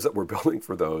programs that we're building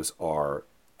for those are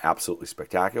absolutely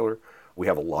spectacular. We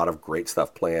have a lot of great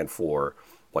stuff planned for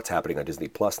what's happening on Disney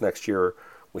Plus next year.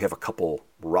 We have a couple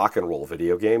rock and roll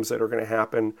video games that are going to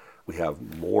happen. We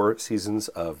have more seasons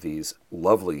of these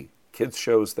lovely kids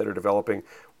shows that are developing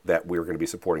that we're going to be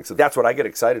supporting. So that's what I get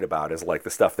excited about, is like the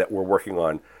stuff that we're working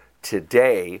on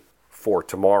today for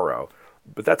tomorrow.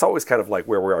 But that's always kind of like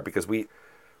where we are, because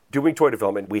doing toy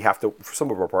development, we have to, for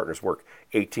some of our partners, work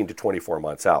 18 to 24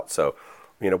 months out. So,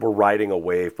 we're riding a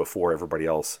wave before everybody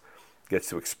else gets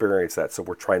to experience that. So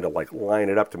we're trying to line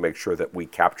it up to make sure that we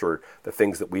capture the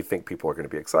things that we think people are going to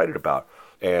be excited about.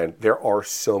 And there are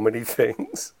so many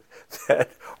things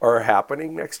that are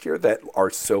happening next year that are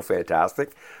so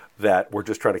fantastic that we're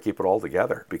just trying to keep it all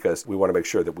together, because we want to make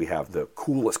sure that we have the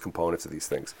coolest components of these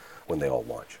things when they all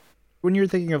launch. When you're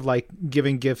thinking of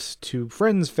giving gifts to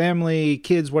friends, family,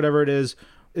 kids, whatever it is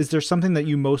there something that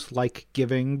you most like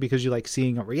giving because you like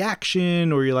seeing a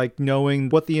reaction, or you like knowing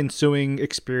what the ensuing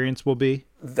experience will be?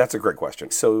 That's a great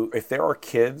question. So if there are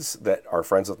kids that are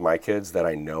friends with my kids that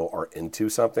I know are into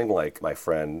something, like my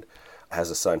friend has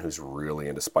a son who's really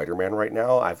into Spider-Man right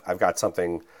now, I've got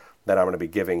something that I'm going to be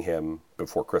giving him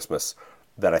before Christmas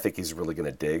that I think he's really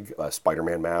going to dig, a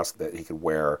Spider-Man mask that he can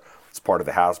wear. It's part of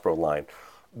the Hasbro line.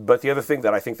 But the other thing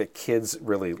that I think that kids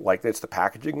really like, it's the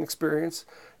packaging experience,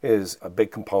 is a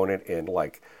big component in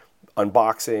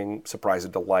unboxing, surprise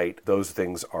and delight. Those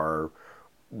things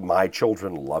my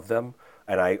children love them,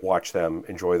 and I watch them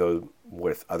enjoy those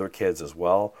with other kids as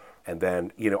well. And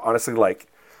then, honestly,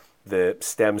 the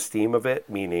STEM of it,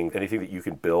 meaning anything that you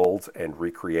can build and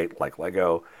recreate like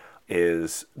Lego,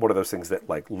 is one of those things that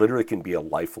literally can be a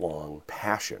lifelong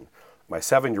passion. My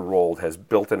 7-year-old has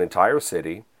built an entire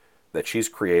city that she's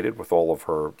created with all of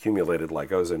her accumulated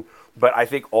Legos. But I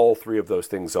think all 3 of those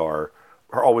things are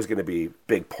always going to be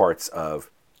big parts of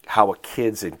how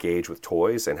kids engage with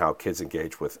toys and how kids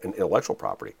engage with an intellectual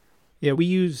property. Yeah, we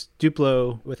use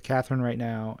Duplo with Catherine right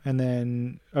now. And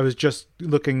then I was just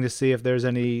looking to see if there's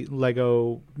any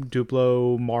Lego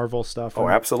Duplo Marvel stuff. Oh,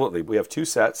 absolutely. We have 2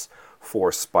 sets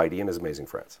for Spidey and His Amazing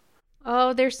Friends.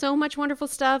 Oh, there's so much wonderful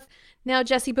stuff. Now,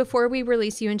 Jesse, before we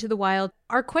release you into the wild,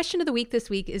 our question of the week this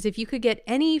week is if you could get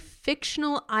any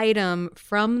fictional item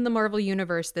from the Marvel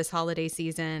Universe this holiday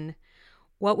season,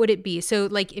 what would it be? So,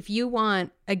 if you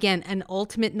want, again, an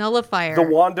ultimate nullifier. The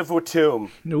Wand of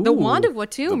Watum. The Wand of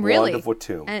Watum, really? The Wand of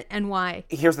Watum. And why?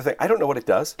 Here's the thing. I don't know what it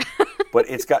does, but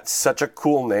it's got such a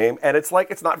cool name. And it's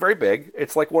not very big.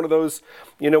 It's one of those,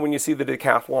 when you see the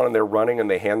decathlon and they're running and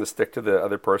they hand the stick to the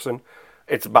other person,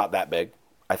 it's about that big,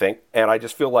 I think. And I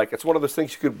just feel like it's one of those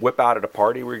things you could whip out at a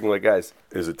party where you can guys,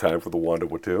 is it time for the Wand of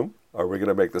Watum? Are we going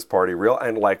to make this party real?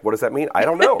 And what does that mean? I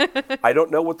don't know. I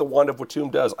don't know what the Wand of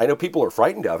Watum does. I know people are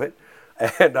frightened of it.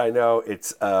 And I know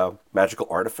it's a magical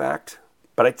artifact.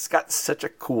 But it's got such a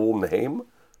cool name.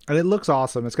 And it looks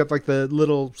awesome. It's got the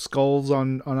little skulls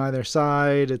on either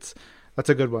side. That's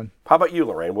a good one. How about you,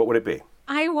 Lorraine? What would it be?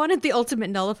 I wanted the ultimate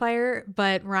nullifier,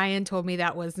 but Ryan told me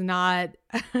that was not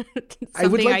something I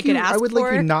would I could ask for. I would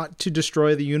like you not to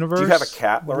destroy the universe. Do you have a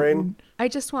cat, Lorraine? I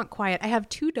just want quiet. I have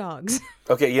 2 dogs.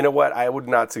 Okay, you know what? I would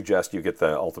not suggest you get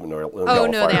the ultimate nullifier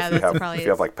if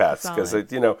you have pets. Because,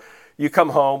 you come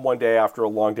home one day after a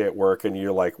long day at work and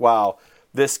you're like, wow,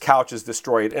 this couch is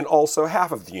destroyed and also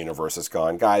half of the universe is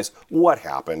gone. Guys, what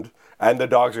happened? And the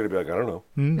dogs are going to be like, I don't know.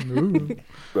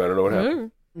 I don't know what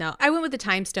happened. No, I went with the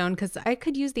time stone because I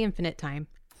could use the infinite time.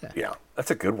 Yeah,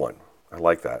 that's a good one. I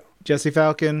like that. Jesse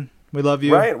Falcon, we love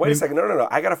you. Ryan, wait a second. No.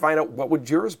 I got to find out, what would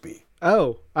yours be?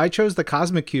 Oh, I chose the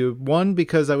Cosmic Cube. One,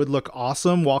 because I would look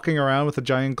awesome walking around with a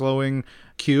giant glowing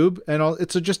cube, and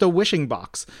it's just a wishing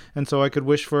box. And so I could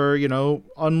wish for,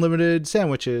 unlimited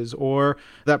sandwiches, or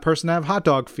that person to have hot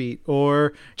dog feet,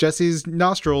 or Jesse's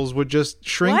nostrils would just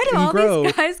shrink and grow. Why do all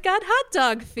these guys got hot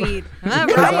dog feet?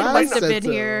 Ryan must have been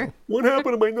here. What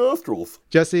happened to my nostrils?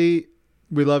 Jesse,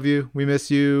 we love you. We miss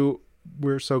you.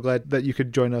 We're so glad that you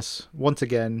could join us once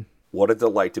again. What a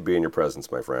delight to be in your presence,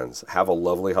 my friends. Have a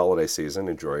lovely holiday season.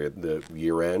 Enjoy the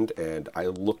year end. And I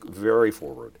look very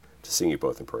forward to seeing you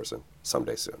both in person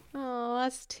someday soon. Oh,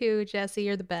 us too, Jesse.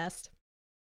 You're the best.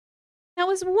 That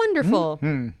was wonderful.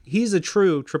 Mm-hmm. He's a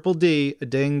true Triple D, a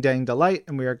ding-dang delight,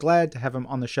 and we are glad to have him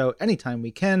on the show anytime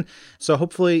we can. So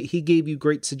hopefully he gave you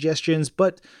great suggestions,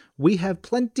 but we have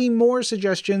plenty more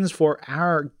suggestions for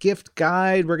our gift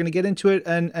guide. We're going to get into it,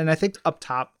 and I think up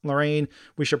top, Lorraine,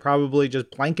 we should probably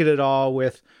just blanket it all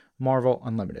with Marvel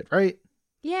Unlimited, right?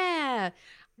 Yeah.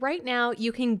 Right now,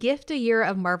 you can gift a year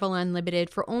of Marvel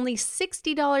Unlimited for only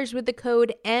 $60 with the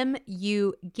code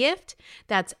MUGIFT.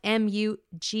 That's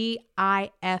MUGIFT.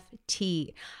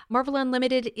 Marvel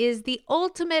Unlimited is the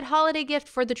ultimate holiday gift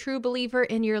for the true believer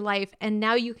in your life. And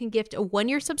now you can gift a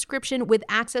 1-year subscription with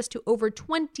access to over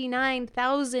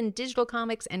 29,000 digital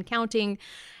comics and counting.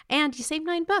 And you save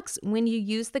 $9 when you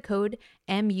use the code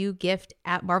MUGIFT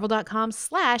at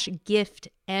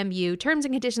marvel.com/giftmu. Terms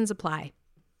and conditions apply.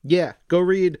 Yeah, go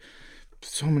read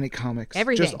so many comics.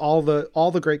 Everything. Just all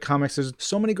the great comics. There's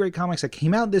so many great comics that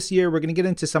came out this year. We're going to get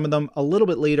into some of them a little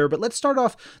bit later, but let's start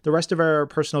off the rest of our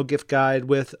personal gift guide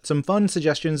with some fun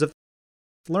suggestions of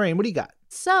Lorraine. What do you got?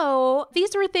 So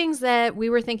these were things that we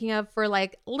were thinking of for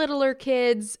like littler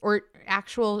kids or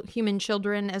actual human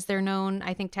children as they're known,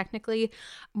 I think technically.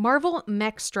 Marvel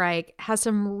Mech Strike has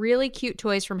some really cute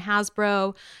toys from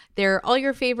Hasbro. They're all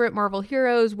your favorite Marvel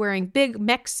heroes wearing big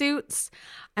mech suits,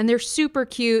 and they're super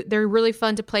cute. They're really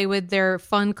fun to play with. They're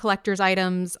fun collector's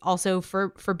items also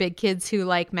for big kids who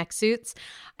like mech suits.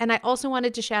 And I also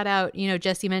wanted to shout out,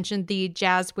 Jesse mentioned the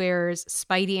Jazzwares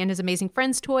Spidey and His Amazing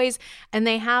Friends toys, and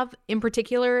they have in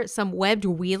particular some webbed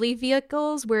wheelie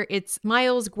vehicles where it's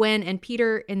Miles, Gwen, and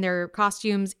Peter in their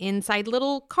costumes inside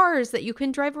little cars that you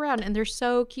can drive around, and they're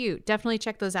so cute. Definitely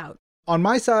check those out. On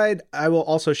my side, I will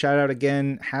also shout out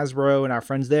again Hasbro and our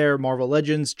friends there, Marvel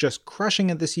Legends, just crushing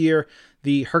it this year.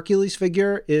 The Hercules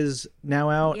figure is now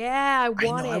out. Yeah, I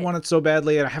want it. I want it so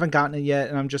badly, and I haven't gotten it yet,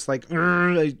 and I'm just like,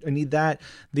 I need that.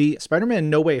 The Spider-Man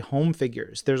No Way Home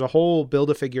figures, there's a whole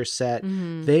Build-A-Figure set.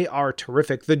 Mm-hmm. They are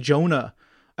terrific. The Jonah,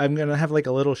 I'm going to have like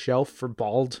a little shelf for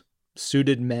bald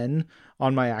suited men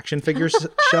on my action figures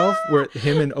shelf where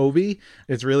him and Obi.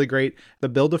 It's really great. The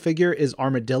Build-A-Figure is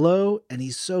Armadillo, and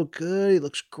he's so good. He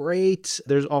looks great.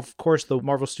 There's, of course, the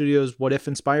Marvel Studios What If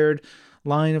inspired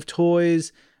line of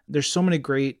toys. There's so many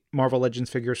great Marvel Legends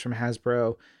figures from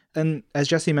Hasbro. And as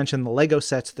Jesse mentioned, the Lego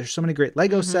sets, there's so many great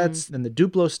Lego sets, and the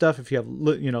Duplo stuff. If you have,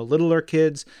 littler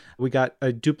kids, we got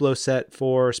a Duplo set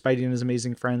for Spidey and His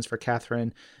Amazing Friends for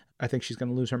Catherine. I think she's going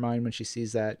to lose her mind when she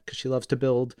sees that because she loves to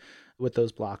build with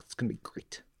those blocks. It's going to be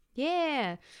great.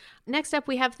 Yeah. Next up,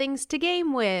 we have things to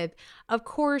game with. Of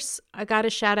course, I got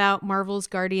to shout out Marvel's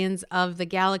Guardians of the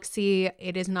Galaxy.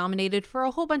 It is nominated for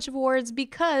a whole bunch of awards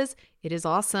because it is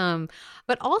awesome.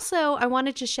 But also, I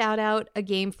wanted to shout out a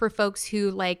game for folks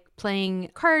who like playing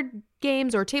card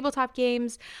games or tabletop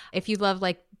games. If you love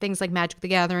like things like Magic the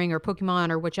Gathering or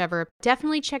Pokemon or whichever,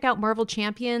 definitely check out Marvel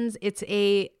Champions. It's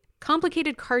a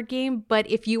complicated card game, but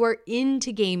if you are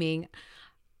into gaming,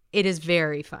 it is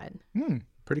very fun.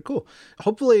 Pretty cool.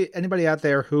 Hopefully anybody out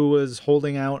there who was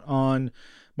holding out on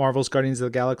Marvel's Guardians of the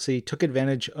Galaxy took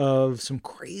advantage of some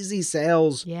crazy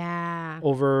sales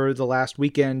over the last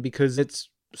weekend because it's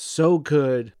so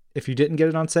good. If you didn't get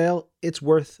it on sale, it's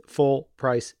worth full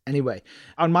price anyway.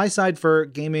 On my side for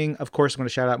gaming, of course, I'm going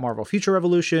to shout out Marvel Future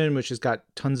Revolution, which has got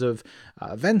tons of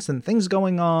events and things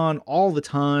going on all the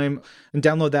time. And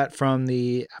download that from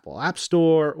the Apple App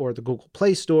Store or the Google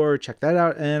Play Store. Check that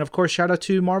out. And of course, shout out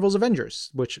to Marvel's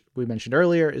Avengers, which we mentioned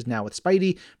earlier is now with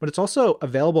Spidey, but it's also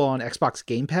available on Xbox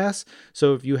Game Pass.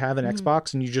 So if you have an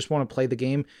Xbox and you just want to play the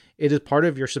game, it is part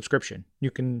of your subscription. You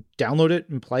can download it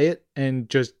and play it and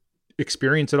just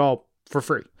experience it all for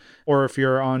free. Or if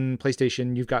you're on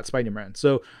PlayStation, you've got Spider-Man.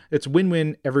 So it's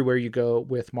win-win everywhere you go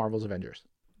with Marvel's Avengers.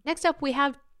 Next up, we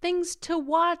have things to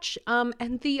watch.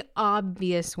 And the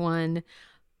obvious one,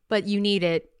 but you need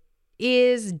it,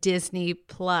 is Disney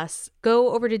Plus.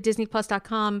 Go over to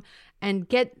disneyplus.com and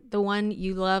get the one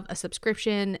you love, a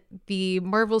subscription. The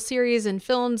Marvel series and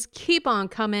films keep on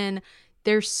coming.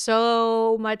 There's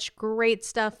so much great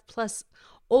stuff, plus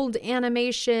old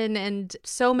animation and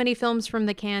so many films from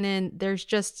the canon. There's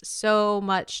just so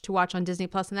much to watch on Disney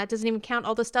Plus, and that doesn't even count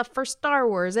all the stuff for Star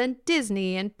Wars and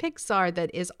Disney and Pixar that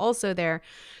is also there.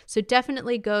 So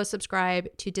definitely go subscribe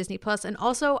to Disney Plus. And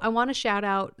also, I want to shout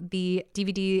out the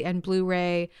DVD and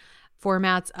Blu-ray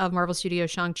formats of Marvel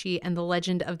Studios Shang-Chi and the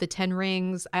Legend of the Ten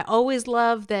Rings. I always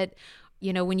love that,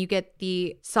 you know, when you get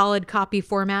the solid copy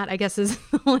format, I guess is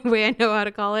the only way I know how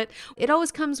to call it. It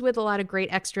always comes with a lot of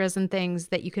great extras and things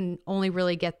that you can only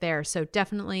really get there. So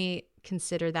definitely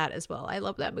consider that as well. I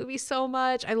love that movie so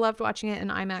much. I loved watching it in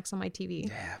IMAX on my TV.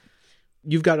 Yeah.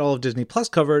 You've got all of Disney Plus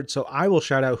covered, so I will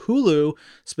shout out Hulu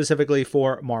specifically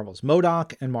for Marvel's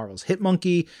MODOK and Marvel's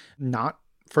Hitmonkey. Not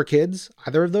for kids,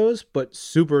 either of those, but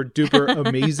super duper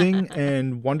amazing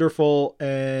and wonderful.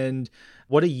 And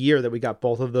what a year that we got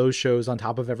both of those shows on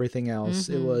top of everything else.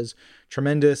 It was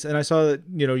tremendous. And I saw that,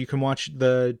 you know, you can watch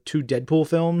the 2 Deadpool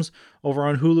films over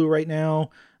on Hulu right now.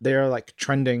 They're like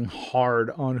trending hard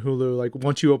on Hulu. Like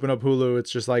once you open up Hulu,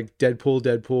 it's just like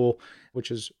Deadpool,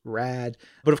 which is rad.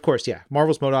 But of course, yeah,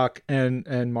 Marvel's MODOK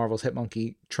and Marvel's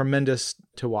Hitmonkey, tremendous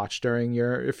to watch during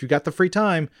if you got the free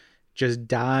time, just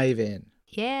dive in.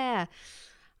 Yeah.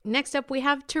 Next up, we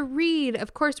have to read.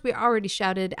 Of course, we already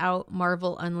shouted out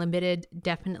Marvel Unlimited.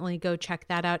 Definitely go check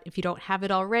that out. If you don't have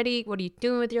it already, what are you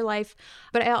doing with your life?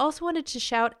 But I also wanted to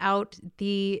shout out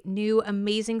the new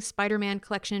Amazing Spider-Man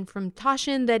collection from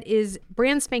Taschen that is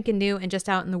brand spanking new and just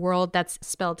out in the world. That's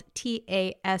spelled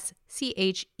Taschen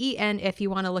if you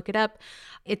want to look it up.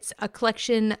 It's a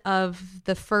collection of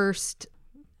the first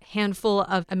handful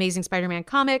of Amazing Spider-Man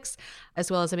comics, as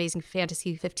well as Amazing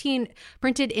Fantasy 15,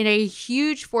 printed in a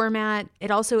huge format. It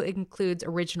also includes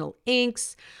original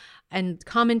inks and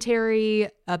commentary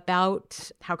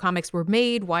about how comics were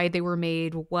made, why they were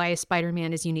made, why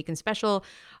Spider-Man is unique and special.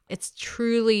 It's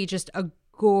truly just a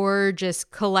gorgeous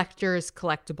collector's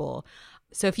collectible.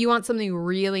 So if you want something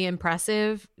really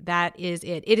impressive, that is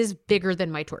it. It is bigger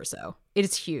than my torso. It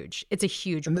is huge. It's a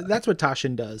huge book. And that's what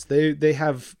Taschen does. They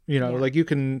have, you know, like you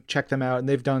can check them out, and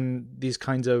they've done these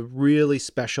kinds of really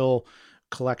special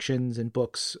collections and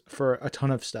books for a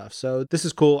ton of stuff. So this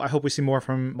is cool. I hope we see more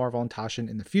from Marvel and Taschen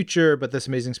in the future, but this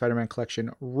Amazing Spider-Man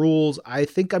collection rules. I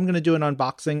think I'm going to do an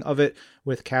unboxing of it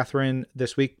with Catherine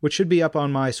this week, which should be up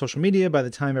on my social media by the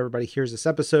time everybody hears this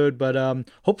episode. But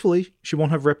hopefully she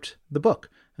won't have ripped the book.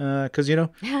 Because, you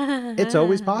know, it's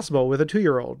always possible with a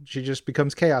 2-year-old. She just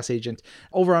becomes chaos agent.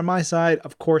 Over on my side,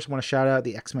 of course, I want to shout out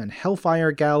the X-Men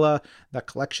Hellfire Gala. The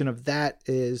collection of that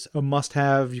is a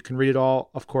must-have. You can read it all,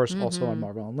 of course, also on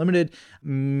Marvel Unlimited.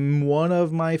 One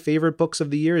of my favorite books of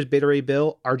the year is Beta Ray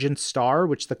Bill, Argent Star,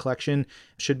 which the collection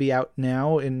should be out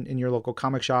now in your local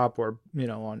comic shop or, you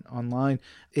know, online.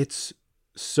 It's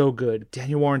so good.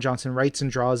 Daniel Warren Johnson writes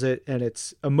and draws it, and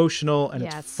it's emotional and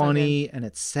it's funny and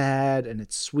it's sad and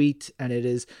it's sweet, and it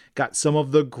is got some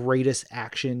of the greatest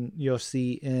action you'll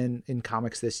see in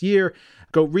comics this year.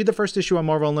 Go read the first issue on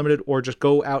Marvel Unlimited or just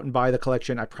go out and buy the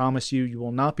collection. I promise you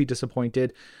will not be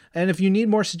disappointed. And if you need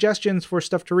more suggestions for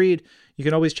stuff to read, you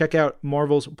can always check out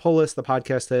Marvel's Pull List, the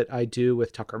podcast that I do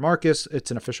with Tucker Marcus.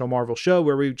 It's an official Marvel show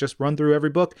where we just run through every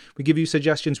book. We give you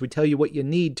suggestions. We tell you what you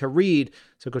need to read.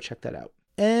 So go check that out.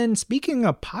 And speaking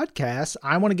of podcasts,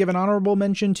 I want to give an honorable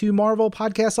mention to Marvel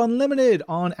Podcasts Unlimited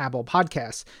on Apple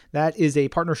Podcasts. That is a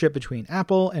partnership between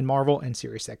Apple and Marvel and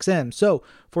SiriusXM. So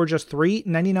for just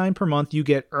 $3.99 per month, you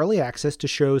get early access to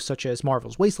shows such as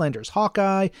Marvel's Wastelanders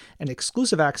Hawkeye and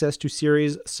exclusive access to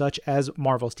series such as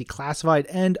Marvel's Declassified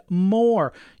and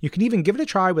more. You can even give it a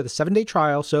try with a 7-day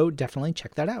trial, so definitely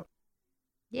check that out.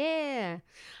 Yeah.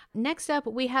 Next up,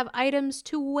 we have items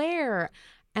to wear.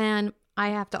 And I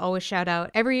have to always shout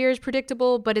out, every year is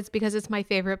predictable, but it's because it's my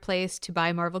favorite place to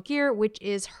buy Marvel gear, which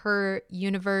is Her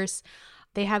Universe.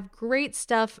 They have great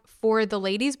stuff for the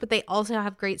ladies, but they also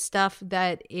have great stuff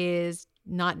that is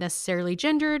not necessarily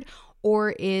gendered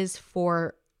or is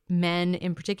for men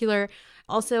in particular.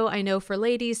 Also, I know for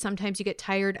ladies, sometimes you get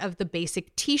tired of the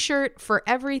basic t-shirt for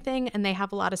everything, and they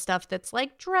have a lot of stuff that's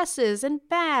like dresses and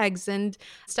bags and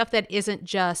stuff that isn't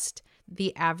just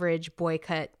the average boy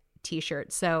cut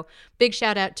t-shirt. So big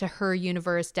shout out to Her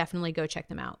Universe. Definitely go check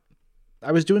them out.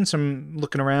 I was doing some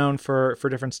looking around for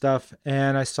different stuff,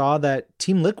 and I saw that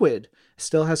Team Liquid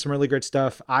still has some really great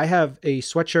stuff. I have a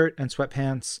sweatshirt and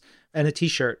sweatpants and a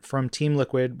t-shirt from Team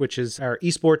Liquid, which is our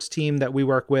esports team that we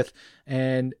work with.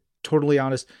 And totally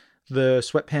honest, the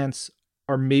sweatpants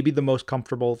are maybe the most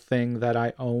comfortable thing that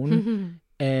I own.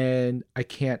 And I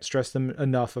can't stress them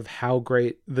enough of how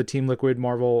great the Team Liquid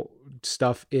Marvel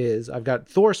stuff is. I've got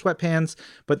Thor sweatpants,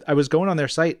 but I was going on their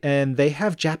site and they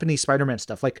have Japanese Spider-Man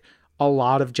stuff, like a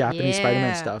lot of Japanese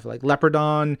Spider-Man stuff, like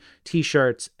Leopardon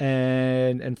t-shirts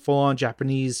and full-on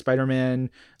Japanese Spider-Man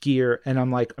gear. And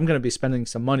I'm like, I'm going to be spending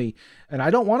some money, and I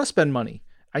don't want to spend money.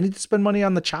 I need to spend money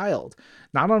on the child,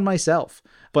 not on myself,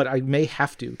 but I may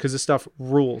have to because this stuff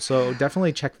rules. So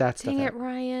definitely check that stuff out. Dang it,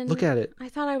 Ryan. Look at it. I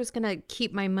thought I was going to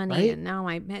keep my money, right? and now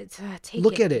I take it.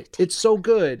 Look at it. It's so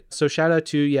good. So shout out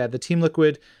to, the Team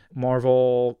Liquid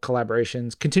Marvel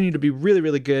collaborations continue to be really,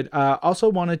 really good. Also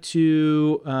wanted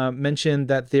to mention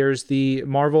that there's the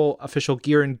Marvel official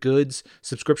gear and goods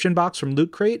subscription box from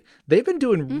Loot Crate. They've been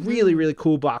doing really, really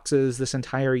cool boxes this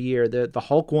entire year. The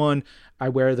Hulk one, I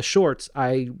wear the shorts.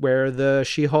 I wear the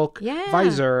She-Hulk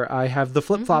visor. I have the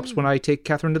flip-flops when I take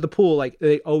Catherine to the pool. Like,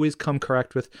 they always come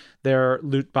correct with their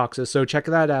loot boxes. So check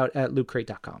that out at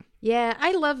lootcrate.com. Yeah,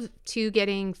 I love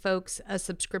getting folks a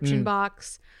subscription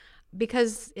box,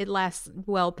 because it lasts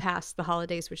well past the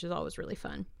holidays, which is always really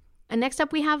fun. And next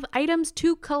up, we have items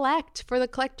to collect for the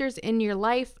collectors in your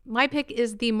life. My pick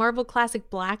is the Marvel Classic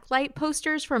Blacklight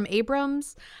posters from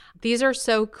Abrams. These are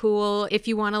so cool. If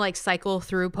you want to like cycle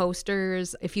through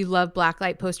posters, if you love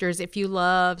Blacklight posters, if you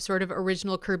love sort of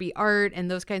original Kirby art and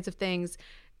those kinds of things,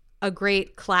 a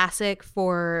great classic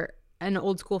for an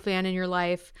old school fan in your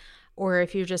life, or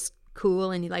if you're just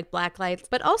cool and you like black lights.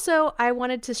 But also I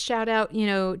wanted to shout out,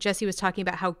 Jesse was talking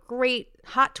about how great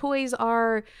Hot Toys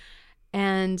are,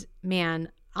 and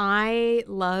man, I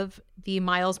love the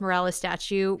Miles Morales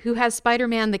statue who has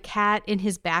Spider-Man the cat in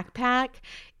his backpack.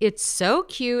 It's so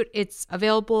cute. It's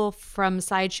available from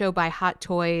Sideshow by Hot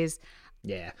Toys.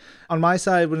 Yeah. On my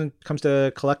side, when it comes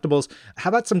to collectibles, how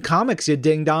about some comics, you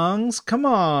ding-dongs? Come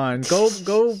on,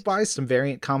 go buy some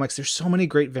variant comics. There's so many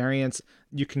great variants.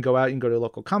 You can go out and go to a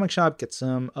local comic shop, get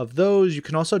some of those. You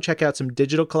can also check out some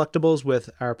digital collectibles with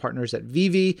our partners at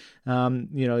Vivi.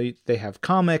 They have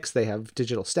comics, they have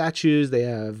digital statues, they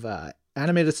have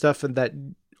animated stuff that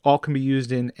all can be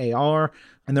used in AR,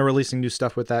 and they're releasing new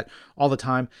stuff with that all the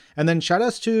time. And then shout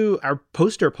outs to our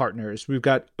poster partners. We've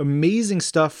got amazing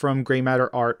stuff from Gray Matter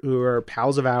Art, who are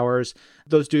pals of ours.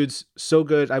 Those dudes, so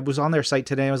good. I was on their site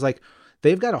today. I was like,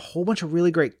 they've got a whole bunch of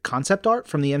really great concept art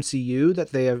from the MCU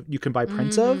that you can buy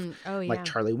prints of, like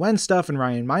Charlie Wen stuff and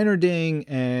Ryan Meinerding,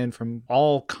 and from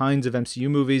all kinds of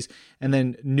MCU movies. And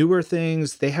then newer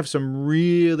things, they have some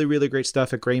really, really great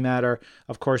stuff at Gray Matter.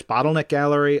 Of course, Bottleneck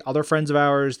Gallery, other friends of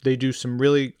ours, they do some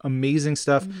really amazing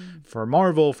stuff for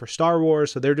Marvel, for Star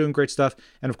Wars. So they're doing great stuff.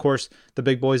 And of course, the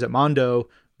big boys at Mondo,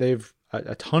 they've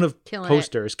a ton of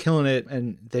posters, killing it.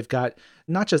 And they've got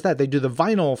not just that, they do the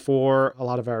vinyl for a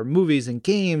lot of our movies and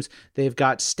games. They've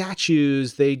got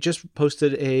statues. They just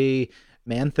posted a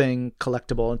Man-Thing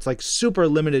collectible. It's like super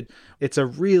limited. It's a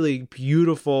really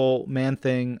beautiful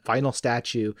Man-Thing vinyl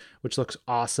statue, which looks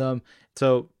awesome.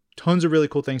 So tons of really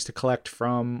cool things to collect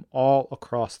from all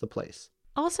across the place.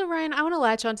 Also, Ryan, I want to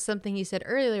latch on to something you said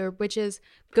earlier, which is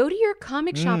go to your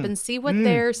comic shop and see what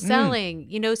they're selling.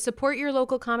 Support your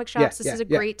local comic shops. This is a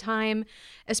great time,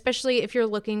 especially if you're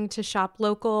looking to shop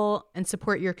local and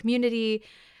support your community.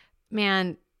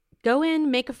 Man, go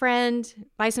in, make a friend,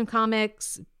 buy some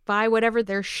comics, buy whatever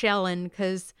they're shelling,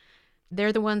 because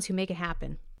they're the ones who make it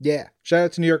happen. Yeah. Shout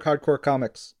out to New York Hardcore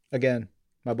Comics. Again,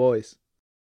 my boys.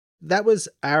 That was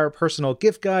our personal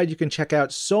gift guide. You can check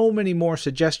out so many more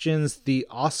suggestions. The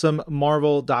awesome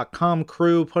Marvel.com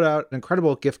crew put out an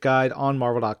incredible gift guide on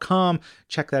Marvel.com.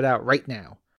 Check that out right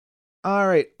now. All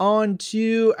right, on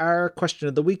to our question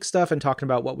of the week stuff and talking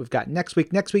about what we've got next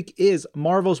week. Next week is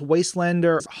Marvel's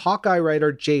Wastelander Hawkeye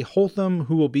writer Jay Holtham,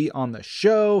 who will be on the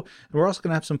show. And we're also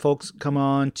going to have some folks come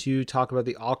on to talk about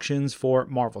the auctions for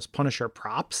Marvel's Punisher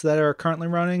props that are currently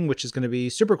running, which is going to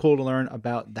be super cool to learn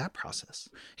about that process.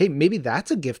 Hey, maybe that's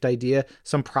a gift idea.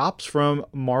 Some props from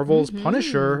Marvel's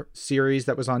Punisher series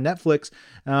that was on Netflix.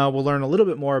 We'll learn a little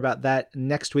bit more about that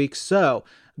next week. So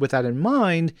with that in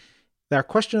mind, our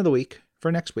question of the week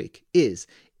for next week is,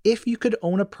 if you could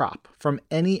own a prop from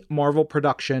any Marvel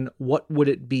production, what would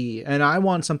it be? And I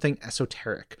want something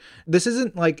esoteric. This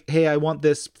isn't like, hey, I want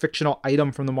this fictional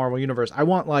item from the Marvel Universe. I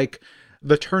want like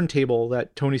the turntable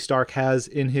that Tony Stark has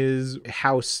in his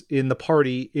house in the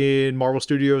party in Marvel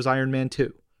Studios Iron Man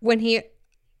 2. When he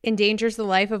endangers the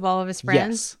life of all of his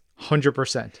friends? Yes,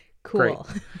 100%. Cool. Great.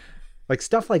 Like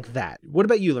stuff like that. What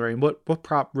about you, Lorraine? What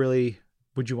prop really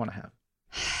would you want to have?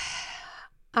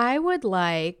 I would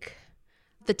like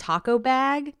the taco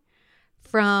bag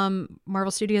from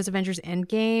Marvel Studios Avengers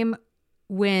Endgame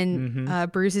when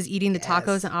Bruce is eating the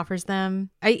tacos and offers them.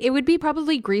 It would be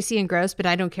probably greasy and gross, but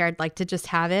I don't care. I'd like to just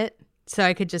have it. So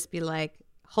I could just be like,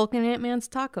 Hulk and Ant-Man's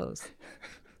tacos.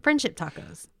 Friendship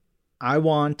tacos. I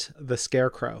want the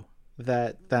Scarecrow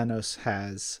that Thanos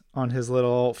has on his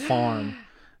little farm?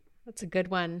 That's a good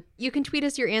one. You can tweet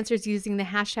us your answers using the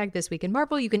hashtag This Week in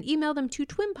Marvel. You can email them to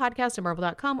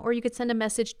twinpodcast@marvel.com, or you could send a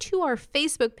message to our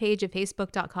Facebook page at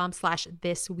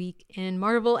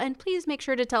facebook.com/thisweekinmarvel. And please make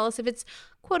sure to tell us if it's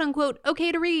quote unquote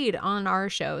okay to read on our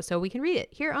show so we can read it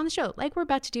here on the show like we're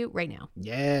about to do right now.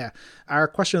 Yeah. Our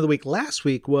question of the week last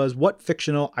week was, what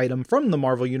fictional item from the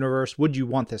Marvel Universe would you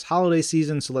want this holiday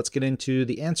season? So let's get into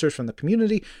the answers from the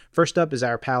community. First up is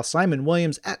our pal Simon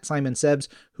Williams at Simon Sebs,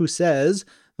 who says,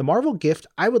 the Marvel gift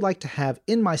I would like to have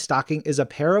in my stocking is a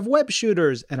pair of web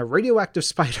shooters and a radioactive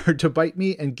spider to bite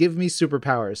me and give me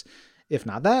superpowers. If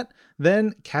not that,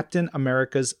 then Captain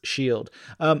America's shield.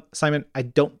 Simon, I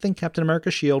don't think Captain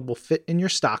America's shield will fit in your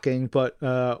stocking, but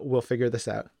we'll figure this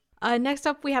out. Next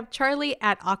up, we have Charlie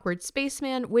at Awkward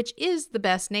Spaceman, which is the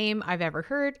best name I've ever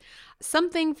heard.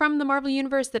 Something from the Marvel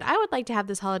Universe that I would like to have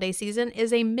this holiday season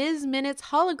is a Ms. Minutes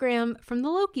hologram from the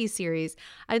Loki series.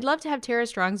 I'd love to have Tara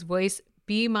Strong's voice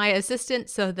be my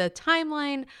assistant so the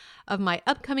timeline of my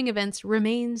upcoming events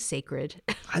remains sacred.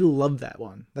 I love that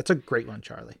one. That's a great one,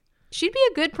 Charlie. She'd be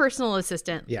a good personal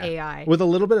assistant, AI. With a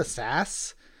little bit of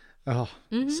sass. Oh,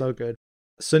 so good.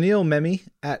 Sunil Memi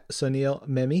at Sunil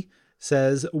Memi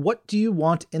says, what do you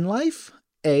want in life?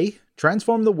 A,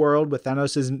 transform the world with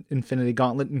Thanos' Infinity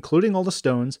Gauntlet, including all the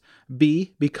stones.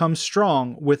 B, become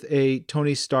strong with a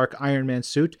Tony Stark Iron Man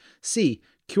suit. C,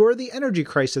 cure the energy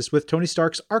crisis with Tony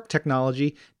Stark's Arc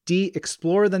technology. D,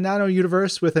 explore the nano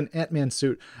universe with an Ant-Man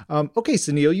suit. Okay,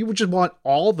 Sunil, you would just want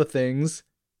all the things.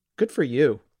 Good for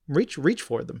you. Reach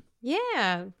for them.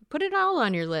 Yeah, put it all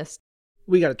on your list.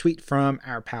 We got a tweet from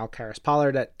our pal Karis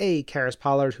Pollard at Karis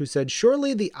Pollard, who said,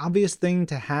 surely the obvious thing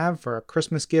to have for a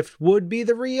Christmas gift would be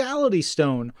the Reality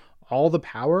Stone. All the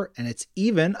power, and it's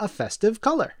even a festive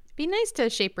color. Be nice to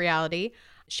shape reality.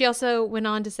 She also went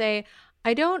on to say,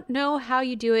 I don't know how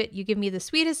you do it. You give me the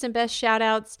sweetest and best shout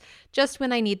outs just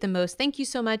when I need them most. Thank you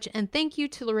so much. And thank you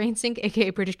to Lorraine Sink, aka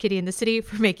British Kitty in the City,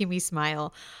 for making me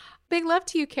smile. Big love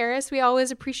to you, Karis. We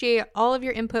always appreciate all of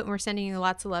your input, and we're sending you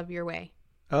lots of love your way.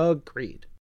 Agreed.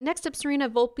 Next up, Serena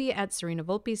Volpe at Serena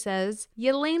Volpe says,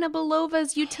 Yelena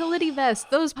Belova's utility vest.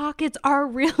 Those pockets are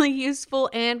really useful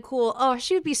and cool. Oh,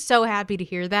 she would be so happy to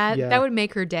hear that. Yeah, that would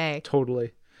make her day.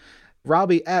 Totally.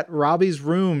 Robbie at Robbie's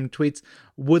Room tweets,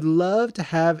 would love to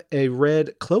have a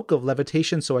red cloak of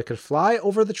levitation so I could fly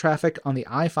over the traffic on the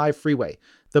I-5 freeway.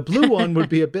 The blue one would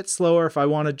be a bit slower if I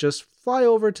want to just fly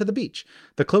over to the beach.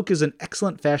 The cloak is an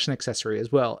excellent fashion accessory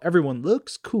as well. Everyone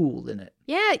looks cool in it.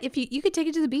 Yeah, if you could take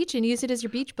it to the beach and use it as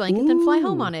your beach blanket, then fly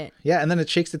home on it. Yeah, and then it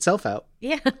shakes itself out.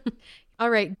 Yeah.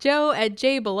 All right, Joe at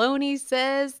J Baloney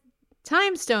says,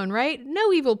 Time Stone, right?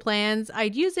 No evil plans.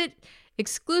 I'd use it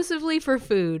exclusively for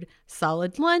food.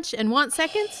 Solid lunch and want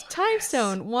seconds? Time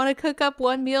Stone. Want to cook up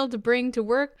one meal to bring to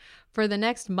work for the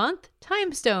next month?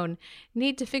 Time Stone.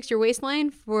 Need to fix your waistline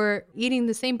for eating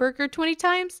the same burger 20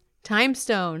 times? Time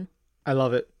Stone. I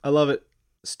love it. I love it.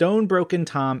 Stone Broken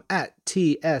Tom at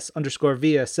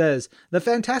TS_Via says, the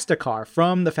Fantastic Car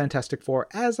from the Fantastic Four,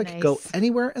 as I could go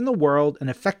anywhere in the world, and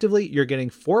effectively you're getting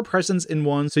 4 presents in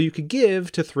one, so you could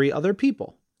give to 3 other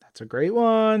people. That's a great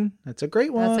one. That's a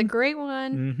great one. That's a great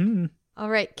one. Mm-hmm. All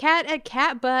right. Cat at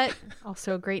Catbutt,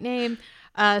 also a great name,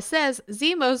 says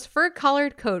Zemo's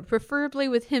fur-collared coat, preferably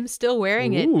with him still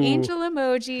wearing it. Angel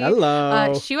emoji.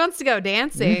 Hello. She wants to go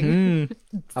dancing.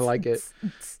 Mm-hmm. I like it.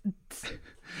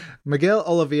 Miguel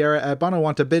Oliveira at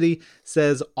Bonawanta Biddy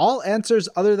says, all answers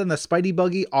other than the Spidey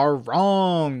Buggy are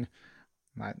wrong.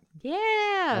 Yeah.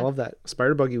 I love that.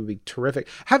 Spider Buggy would be terrific.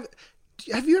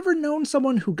 Have you ever known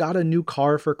someone who got a new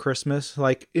car for Christmas?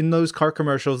 Like in those car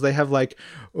commercials, they have like,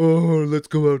 oh, let's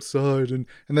go outside. And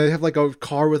they have like a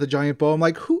car with a giant bow. I'm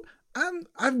like,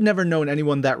 I've never known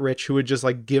anyone that rich who would just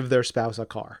like give their spouse a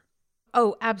car.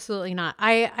 Oh, absolutely not.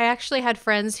 I actually had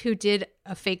friends who did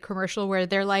a fake commercial where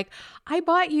they're like, I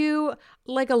bought you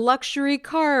like a luxury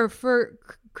car for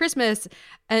Christmas.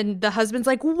 And the husband's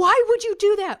like, why would you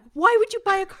do that? Why would you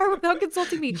buy a car without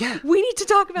consulting me? Yeah. We need to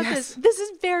talk about this. This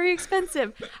is very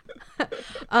expensive.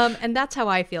 And that's how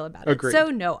I feel about it. Agreed. So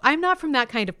no, I'm not from that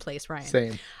kind of place, Ryan.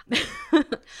 Same.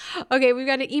 Okay, we've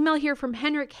got an email here from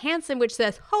Henrik Hansen, which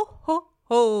says, ho, ho,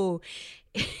 ho.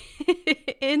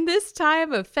 In this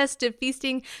time of festive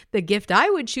feasting, the gift I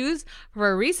would choose,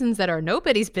 for reasons that are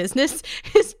nobody's business,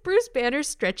 is Bruce Banner's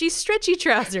stretchy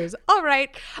trousers. All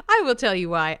right, I will tell you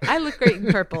why. I look great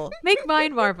in purple. Make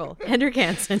mine Marvel. Henrik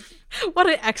Hansen. What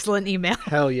an excellent email.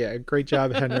 Hell yeah. Great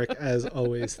job, Henrik, as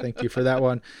always. Thank you for that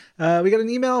one. We got an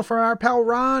email from our pal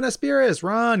Ron Aspiris.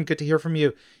 Ron, good to hear from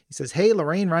you. He says, hey,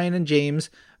 Lorraine, Ryan, and James.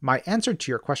 My answer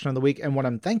to your question of the week and what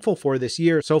I'm thankful for this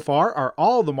year so far are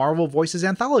all the Marvel Voices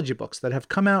anthology books that have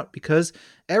come out because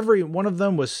every one of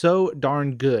them was so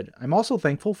darn good. I'm also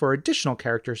thankful for additional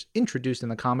characters introduced in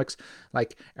the comics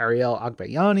like Ariel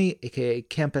Agbayani, aka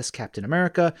Campus Captain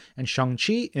America, and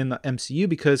Shang-Chi in the MCU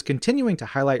because continuing to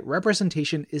highlight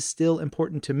representation is still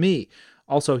important to me.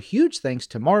 Also, huge thanks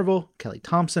to Marvel, Kelly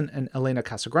Thompson, and Elena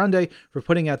Casagrande for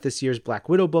putting out this year's Black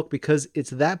Widow book because it's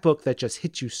that book that just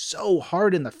hits you so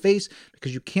hard in the face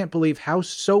because you can't believe how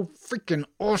so freaking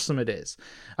awesome it is.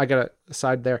 I got a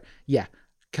aside there. Yeah,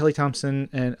 Kelly Thompson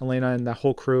and Elena and the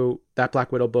whole crew, that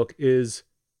Black Widow book is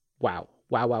wow.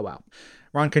 Wow, wow, wow.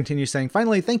 Ron continues saying,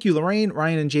 finally, thank you, Lorraine,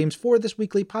 Ryan, and James for this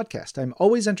weekly podcast. I'm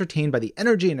always entertained by the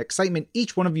energy and excitement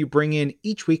each one of you bring in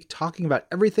each week, talking about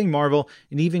everything Marvel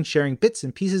and even sharing bits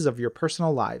and pieces of your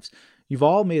personal lives. You've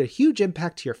all made a huge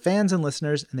impact to your fans and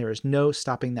listeners, and there is no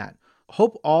stopping that.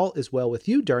 Hope all is well with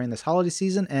you during this holiday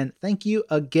season, and thank you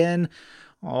again.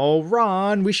 Oh,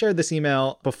 Ron, we shared this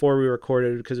email before we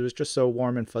recorded because it was just so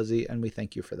warm and fuzzy, and we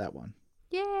thank you for that one.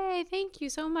 Yay, thank you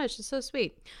so much. It's so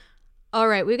sweet. All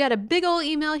right, we've got a big old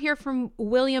email here from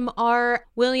William R.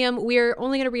 William, we're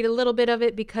only going to read a little bit of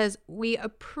it because we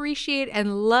appreciate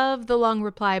and love the long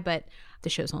reply, but the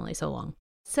show's only so long.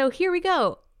 So here we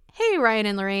go. Hey, Ryan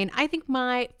and Lorraine, I think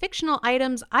my fictional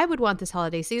items I would want this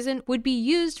holiday season would be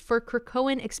used for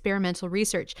Krakoan experimental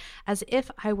research, as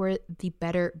if I were the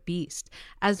better beast,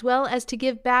 as well as to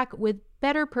give back with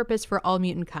better purpose for all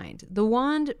mutant kind. The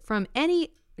wand from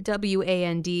any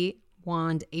WAND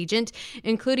wand agent,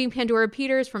 including Pandora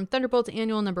Peters from Thunderbolts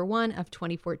Annual number 1 of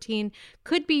 2014,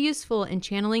 could be useful in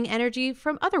channeling energy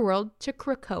from Otherworld to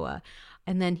Krakoa.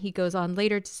 And then he goes on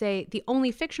later to say, the only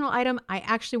fictional item I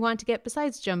actually want to get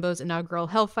besides Jumbo's inaugural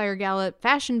Hellfire Gala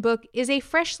fashion book is a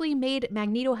freshly made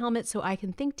Magneto helmet so I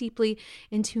can think deeply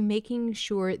into making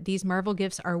sure these Marvel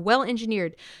gifts are well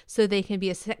engineered so they can be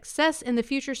a success in the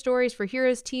future stories for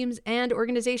heroes, teams, and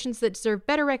organizations that deserve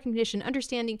better recognition,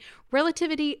 understanding,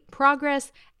 relativity,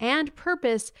 progress, and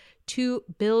purpose to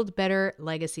build better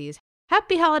legacies.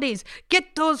 Happy holidays!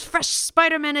 Get those fresh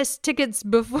Spider-Man-esque tickets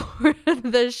before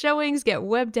the showings get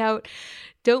webbed out.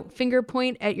 Don't finger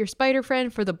point at your spider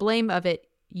friend for the blame of it.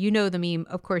 You know the meme.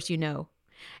 Of course you know.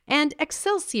 And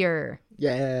Excelsior.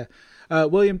 Yeah.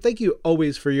 William, thank you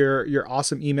always for your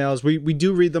awesome emails. We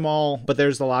do read them all, but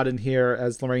there's a lot in here,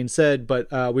 as Lorraine said,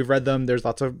 but we've read them. There's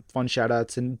lots of fun shout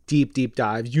outs and deep, deep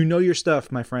dives. You know your stuff,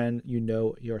 my friend. You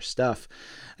know your stuff.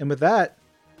 And with that,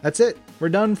 that's it. We're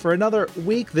done for another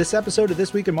week. This episode of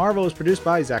This Week in Marvel is produced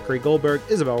by Zachary Goldberg,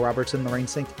 Isabel Robertson, Lorraine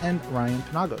Sink, and Ryan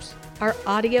Penagos. Our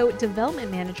audio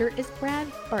development manager is Brad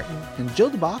Barton. And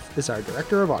Jill DeBoff is our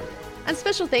director of audio. And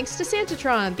special thanks to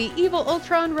Santatron, the evil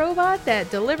Ultron robot that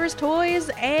delivers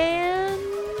toys and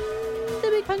the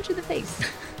big punch in the face.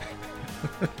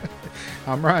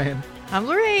 I'm Ryan. I'm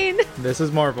Lorraine. This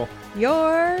is Marvel.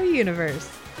 Your universe.